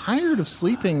 I'm tired of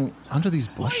sleeping under these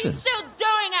bushes. What are you still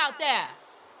doing out there?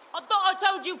 I thought I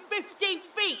told you 15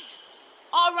 feet.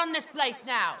 I'll run this place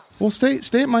now. Well, stay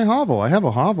at my hovel. I have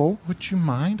a hovel. Would you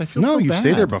mind? I feel no, so you bad.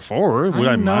 stayed there before. Would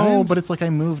I know, mind? but it's like I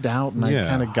moved out and I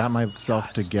kind of got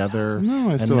myself together. No,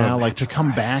 I and still now, have to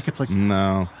come back, it's like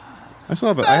no. I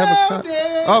still have I have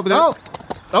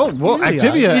a well,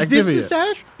 Activia. Is this the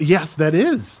sash? Yes, that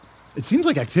is. It seems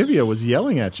like Activia was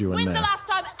yelling at you in When's there. the last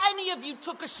time any of you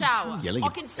took a shower? Yelling I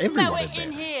at can smell everyone it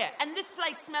in in here, and this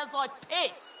place smells like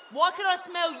piss. Why can I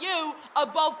smell you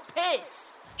above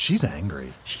piss? She's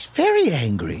angry. She's very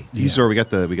angry. You sir, we got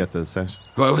the sash.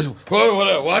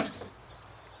 What?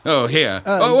 Oh, here.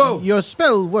 Whoa. Your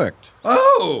spell worked.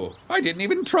 Oh, I didn't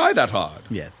even try that hard.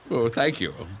 Yes. Oh, thank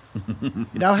you.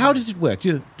 Now, how does it work?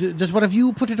 Does one of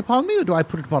you put it upon me, or do I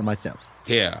put it upon myself?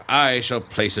 Here, I shall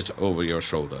place it over your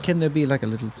shoulder. Can there be like a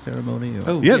little ceremony? Or?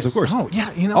 Oh, yes, of course. Oh,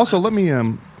 yeah, Also, let me,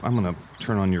 I'm going to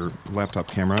turn on your laptop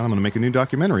camera. I'm going to make a new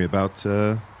documentary about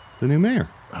the new mayor.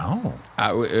 Oh.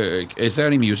 Is there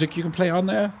any music you can play on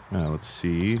there? Let's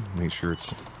see. Make sure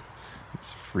it's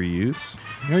free use.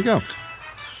 There you go.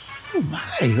 Oh,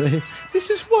 my. This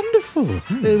is wonderful.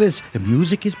 The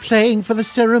music is playing for the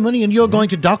ceremony, and you're going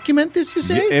to document this, you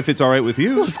say? Yeah, if it's all right with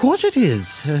you. Well, of course it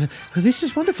is. This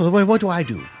is wonderful. What do I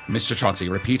do? Mr. Chauncey,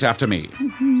 repeat after me.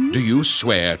 Do you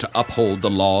swear to uphold the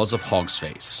laws of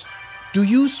Hogsface? Do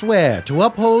you swear to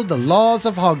uphold the laws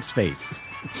of Hogsface?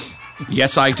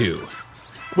 Yes, I do.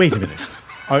 Wait a minute.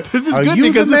 This is good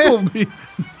because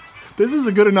this is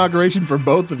a good inauguration for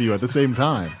both of you at the same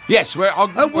time. Yes, we're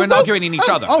inaugurating each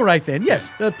other. All right, then. Yes.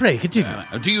 Pray, continue.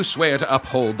 Do you swear to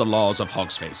uphold the laws of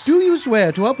Hogsface? Do you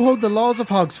swear to uphold the laws of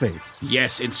Hogsface?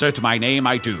 Yes, insert my name,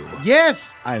 I do.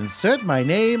 Yes, I insert my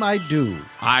name, I do.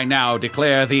 I now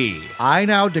declare thee.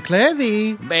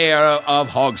 Mayor of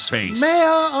Hogsface.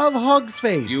 Mayor of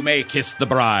Hogsface. You may kiss the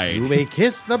bride.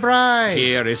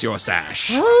 Here is your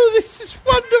sash. Oh, this is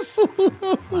wonderful.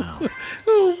 Wow.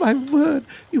 Oh, my word.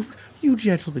 You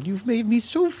gentlemen, you've made me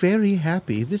so very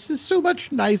happy. This is so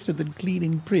much nicer than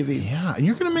cleaning privies. Yeah, and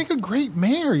you're going to make a great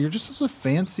mayor. You're just such a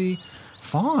fancy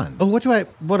fawn. Oh, what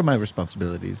are my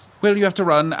responsibilities? Well, you have to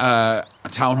run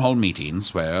town hall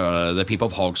meetings where the people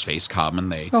of Hogsface come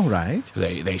and they... Oh, right.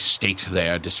 They state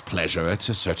their displeasure at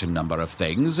a certain number of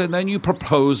things, and then you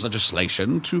propose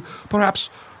legislation to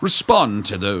perhaps respond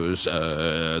to those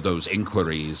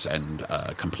inquiries and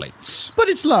complaints. But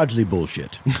it's largely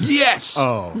bullshit. Yes!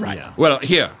 Oh, right. Yeah. Well,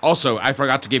 here, also, I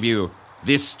forgot to give you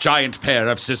this giant pair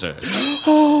of scissors.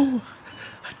 Oh,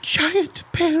 a giant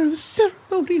pair of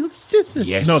ceremonial scissors.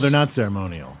 Yes. No, they're not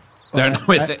ceremonial.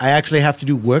 I actually have to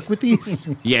do work with these?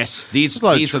 Yes, these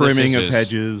are the trimming of scissors.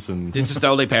 hedges and This is the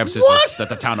only pair of scissors that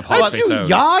the town of Hogsface owns.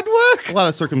 Yard work? a lot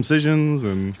of circumcisions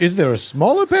and Is there a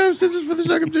smaller pair of scissors for the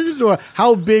circumcision, or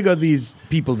how big are these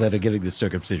people that are getting the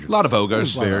circumcision? A lot of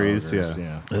ogres. berries.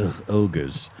 Yeah. Ugh,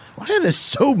 ogres. Why are there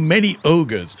so many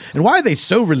ogres? And why are they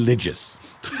so religious?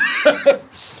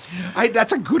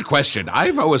 That's a good question.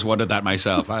 I've always wondered that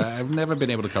myself. I've never been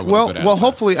able to come with a good answer. Well,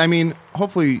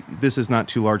 hopefully this is not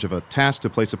too large of a task to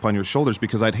place upon your shoulders,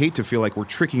 because I'd hate to feel like we're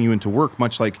tricking you into work,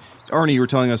 much like, Arnie, you were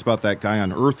telling us about that guy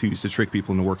on Earth who used to trick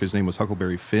people into work. His name was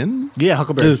Huckleberry Finn? Yeah,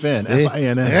 Huckleberry Finn.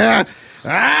 F-I-N-N.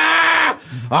 Yeah.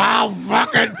 I'll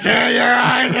fucking tear your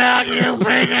eyes out, you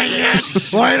piece of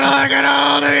shit. Wait till I get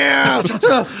hold of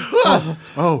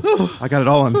you. I got it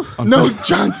all on No, film.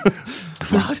 John.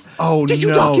 What? Oh, Did you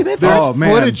no. document There's Oh,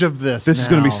 man. footage of this This is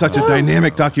going to be such a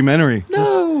dynamic documentary.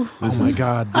 No. no. Oh my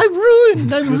God. I'm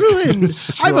ruined.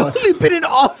 I've only been in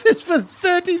office for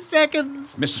 30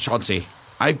 seconds. Mr. Chauncey,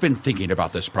 I've been thinking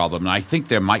about this problem, and I think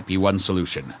there might be one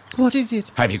solution. What is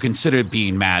it? Have you considered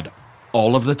being mad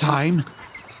all of the time?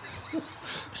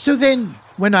 So then,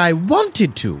 when I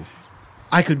wanted to,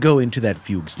 I could go into that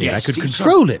fugue state. Yes, I could you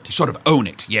control it. Sort of own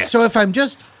it, yes. So if I'm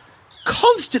just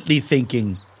constantly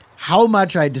thinking how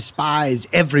much I despise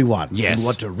everyone Yes. and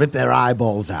want to rip their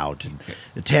eyeballs out and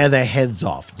tear their heads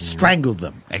off and strangle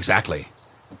them, Exactly.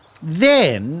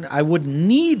 then I wouldn't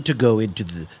need to go into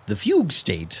the fugue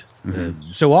state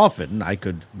so often. I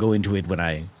could go into it when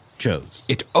I chose.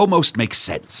 It almost makes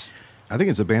sense. I think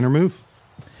it's a banner move.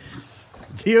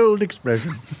 The old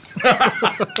expression.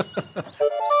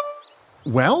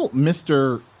 Well,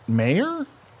 Mr. Mayor,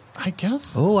 I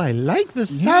guess. Oh, I like the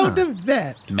sound of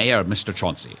that. Mayor, Mr.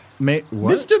 Chauncey. What?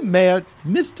 Mr. Mayor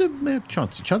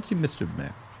Chauncey. Chauncey, Mr.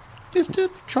 Mayor. Mr.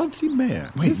 Chauncey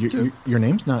Mayor. Wait, Mr. your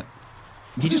name's not...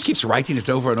 He just keeps writing it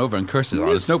over and over in cursive on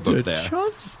his notebook there.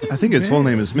 Chauncey I think his full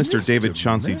name is Mr. Mr. David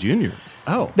Chauncey Jr.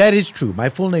 Oh. That is true. My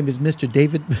full name is Mr.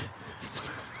 David.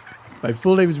 My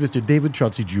full name is Mr. David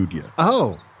Chauncey Jr.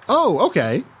 Oh,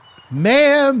 okay.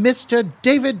 Mayor Mr.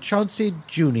 David Chauncey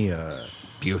Jr.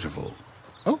 Beautiful.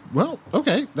 Oh, well,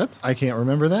 okay. I can't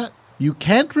remember that. You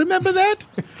can't remember that?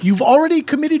 You've already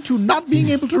committed to not being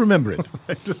able to remember it.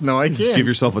 I just know I can't. Give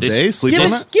yourself a day, sleep on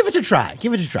it. Give it a try.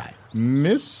 Give it a try.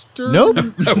 Mr. Nope.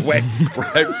 Wait,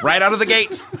 right out of the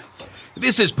gate.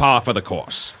 This is par for the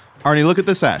course. Arnie, look at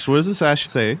the sash. What does the sash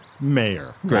say?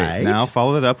 Mayor. Great. Right. Now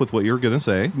follow that up with what you were going to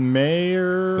say.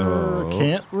 Mayor.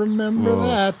 Can't remember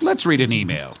that. Let's read an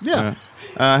email. Yeah.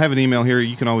 I have an email here.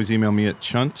 You can always email me at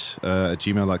chunt at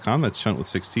gmail.com. That's chunt with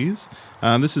 6 T's.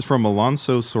 This is from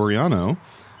Alonso Soriano.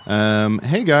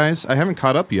 Hey guys, I haven't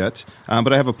caught up yet,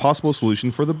 but I have a possible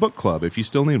solution for the book club if you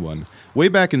still need one. Way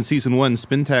back in Season 1,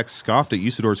 Spintax scoffed at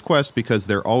Usador's quest because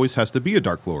there always has to be a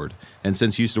Dark Lord. And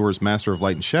since Usador is Master of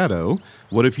Light and Shadow,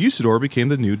 what if Usador became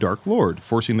the new Dark Lord,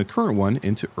 forcing the current one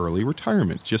into early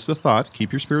retirement? Just a thought,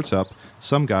 keep your spirits up,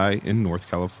 some guy in North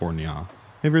California.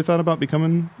 Have you ever thought about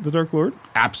becoming the Dark Lord?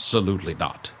 Absolutely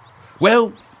not.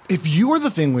 Well, If you were the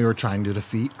thing we were trying to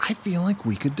defeat, I feel like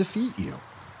we could defeat you.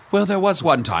 there was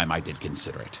one time I did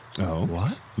consider it. Oh.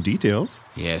 What? Details?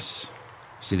 Yes.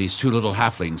 See, these two little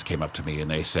halflings came up to me and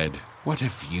they said, "What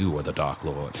if you were the Dark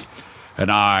Lord?"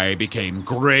 And I became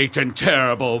great and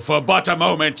terrible for but a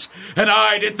moment, and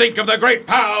I did think of the great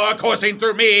power coursing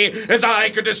through me as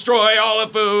I could destroy all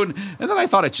of Foon, and then I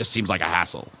thought it just seems like a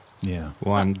hassle. Yeah.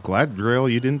 Well, I'm glad,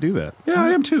 Drail, you didn't do that. Yeah,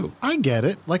 I am too. I get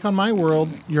it. Like on my world,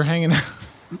 you're hanging out,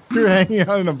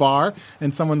 in a bar,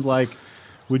 and someone's like,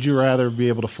 "Would you rather be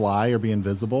able to fly or be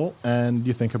invisible?" And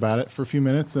you think about it for a few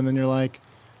minutes, and then you're like,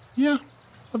 "Yeah,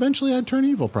 eventually I'd turn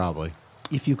evil, probably."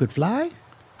 If you could fly?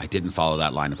 I didn't follow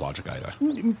that line of logic either.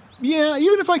 Yeah,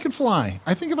 even if I could fly.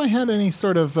 I think if I had any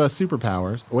sort of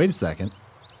superpowers. Wait a second.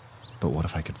 But what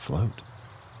if I could float?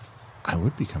 I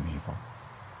would become evil.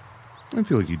 I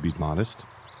feel like you'd be modest.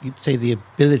 You'd say the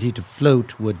ability to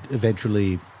float would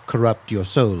eventually corrupt your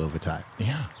soul over time.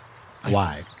 Yeah.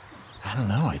 Why? I don't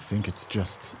know. I think it's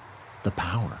just the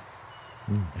power.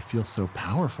 I feel so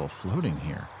powerful floating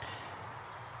here.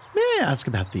 May I ask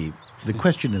about the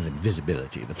question of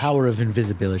invisibility, the power of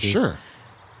invisibility? Sure.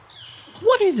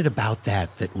 What is it about that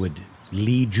would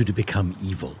lead you to become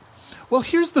evil? Well,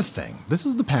 here's the thing. This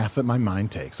is the path that my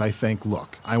mind takes. I think,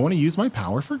 look, I want to use my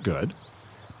power for good,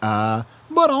 but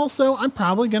also I'm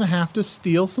probably going to have to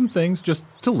steal some things just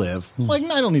to live. Like,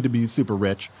 I don't need to be super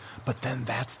rich, but then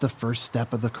that's the first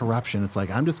step of the corruption. It's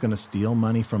like I'm just going to steal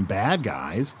money from bad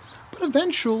guys, but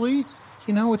eventually,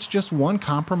 it's just one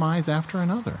compromise after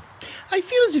another. I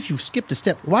feel as if you've skipped a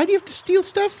step. Why do you have to steal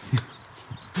stuff?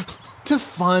 To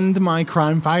fund my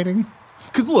crime fighting.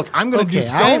 Because look, I'm going to do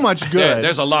so much good. Yeah,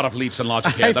 there's a lot of leaps in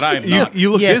logic here that I'm not.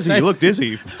 You look dizzy. You look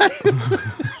dizzy.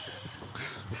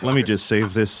 Let me just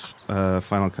save this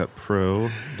Final Cut Pro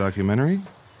documentary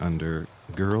under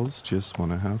Girls Just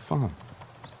Want to Have Fun.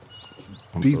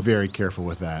 Be very careful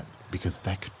with that, because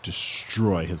that could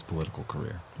destroy his political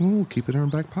career. We'll keep it in our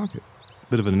back pocket.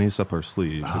 Bit of an ace up our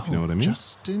sleeve, if you know what I mean.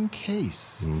 Just in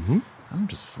case. Mm-hmm. I'm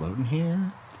just floating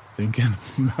here, thinking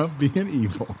about being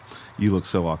evil. You look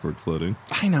so awkward floating.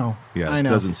 I know. Yeah, I know.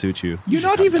 It doesn't suit you. You're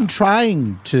not even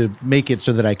trying to make it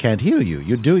so that I can't hear you.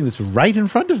 You're doing this right in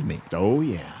front of me. Oh,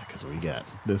 yeah, because we got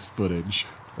this footage.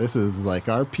 This is like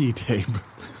our P-tape.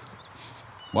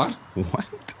 What?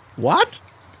 What?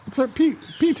 It's our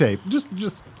P-tape.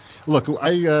 Just look,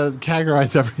 I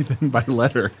categorize everything by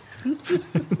letter.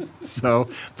 So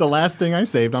the last thing I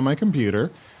saved on my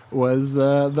computer was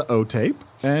the O-tape.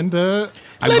 And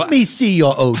let me see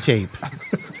your O-tape.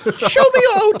 Show me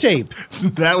your O-tape.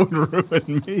 That would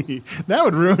ruin me. That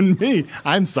would ruin me.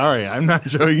 I'm sorry. I'm not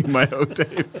showing you my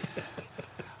O-tape.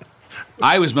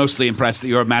 I was mostly impressed that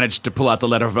you managed to pull out the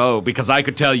letter O because I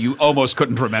could tell you almost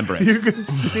couldn't remember it. You could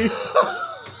see.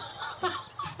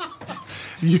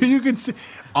 You could see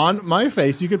on my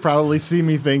face. You could probably see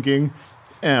me thinking,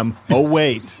 M. Oh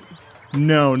wait,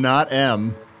 no, not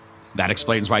M. That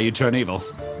explains why you turn evil.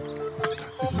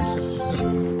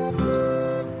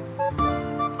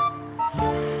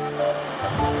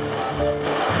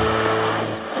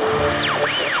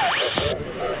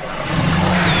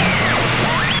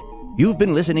 You've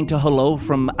been listening to Hello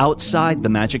from Outside the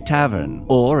Magic Tavern,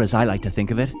 or as I like to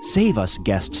think of it, Save Us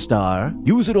guest star.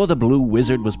 Usador the Blue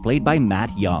Wizard was played by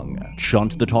Matt Young.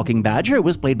 Chunt the Talking Badger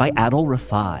was played by Adol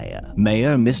Rafai.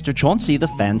 Mayor Mr. Chauncey the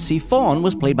Fancy Fawn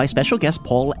was played by special guest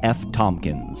Paul F.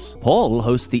 Tompkins. Paul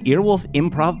hosts the Earwolf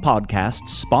Improv podcast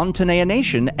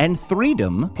Spontaneation and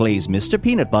Freedom, plays Mr.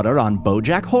 Peanut Butter on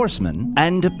BoJack Horseman,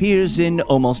 and appears in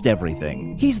almost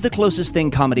everything. He's the closest thing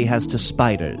comedy has to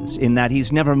spiders, in that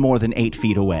he's never more than 8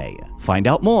 feet away. Find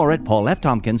out more at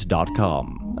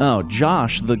paulftompkins.com. Oh,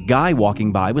 Josh, the guy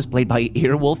walking by, was played by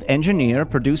Earwolf engineer,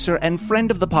 producer, and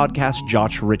friend of the podcast,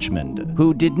 Josh Richmond,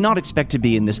 who did not expect to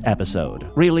be in this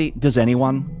episode. Really, does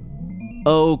anyone?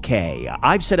 Okay,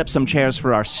 I've set up some chairs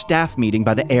for our staff meeting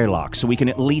by the airlock so we can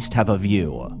at least have a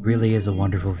view. Really is a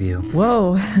wonderful view.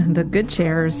 Whoa, the good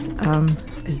chairs.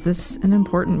 Is this an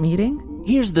important meeting?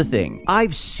 Here's the thing.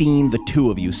 I've seen the two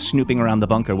of you snooping around the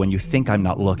bunker when you think I'm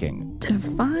not looking.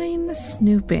 Define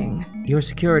snooping. Your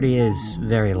security is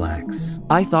very lax.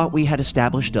 I thought we had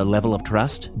established a level of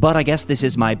trust, but I guess this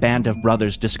is my Band of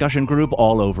Brothers discussion group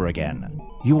all over again.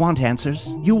 You want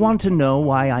answers? You want to know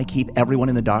why I keep everyone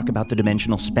in the dark about the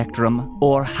dimensional spectrum?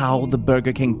 Or how the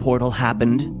Burger King portal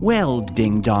happened? Well,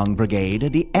 Ding Dong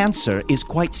Brigade, the answer is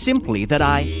quite simply that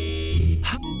I...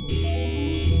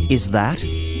 Is that?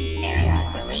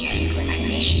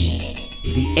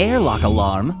 The airlock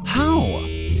alarm? How?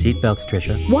 Seatbelts,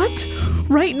 Trisha. What?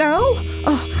 Right now?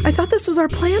 Oh, I thought this was our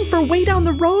plan for way down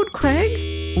the road,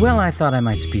 Craig. Well, I thought I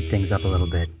might speed things up a little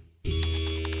bit.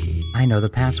 I know the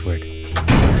password.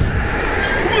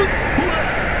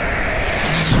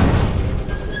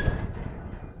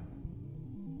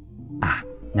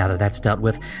 Now that that's dealt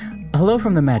with, Hello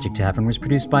from the Magic Tavern was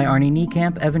produced by Arnie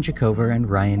Niekamp, Evan Chikover, and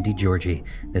Ryan DiGiorgi.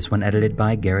 This one edited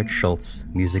by Garrett Schultz.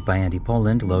 Music by Andy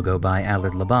Poland, logo by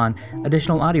Allard Laban,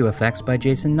 additional audio effects by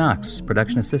Jason Knox,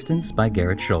 production assistance by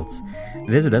Garrett Schultz.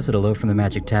 Visit us at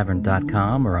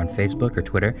hellofromthemagictavern.com or on Facebook or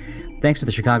Twitter. Thanks to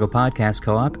the Chicago Podcast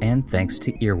Co-op, and thanks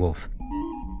to Earwolf.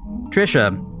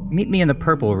 Trisha, meet me in the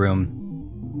purple room.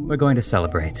 We're going to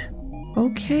celebrate.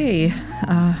 Okay.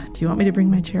 Do you want me to bring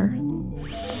my chair?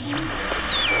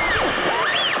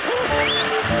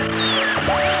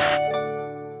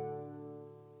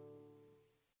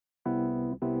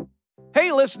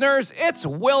 Hey, listeners, it's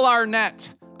Will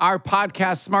Arnett. Our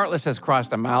podcast, Smartless, has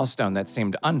crossed a milestone that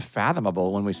seemed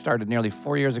unfathomable when we started nearly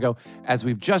 4 years ago, as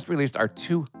we've just released our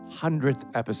 200th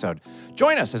episode.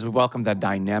 Join us as we welcome the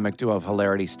dynamic duo of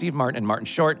hilarity, Steve Martin and Martin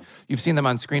Short. You've seen them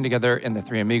on screen together in The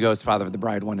Three Amigos, Father of the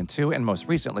Bride 1 and 2, and most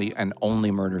recently, in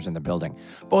Only Murders in the Building.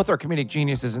 Both are comedic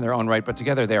geniuses in their own right, but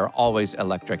together they are always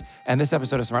electric, and this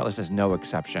episode of Smartless is no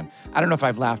exception. I don't know if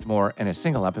I've laughed more in a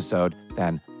single episode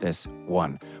than this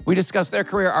one. We discuss their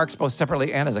career arcs both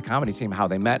separately and as a comedy team, how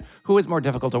they met, who is more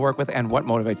difficult to work with, and what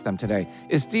motivates them today.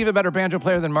 Is Steve a better banjo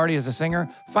player than Marty as a singer?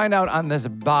 Find out on this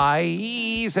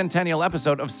bicentennial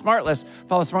episode of Smartless.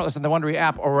 Follow Smartless in the Wondery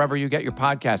app or wherever you get your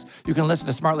podcasts. You can listen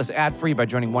to Smartless ad-free by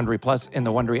joining Wondery Plus in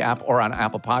the Wondery app or on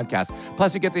Apple Podcasts.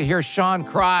 Plus, you get to hear Sean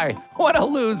cry. What a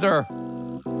loser.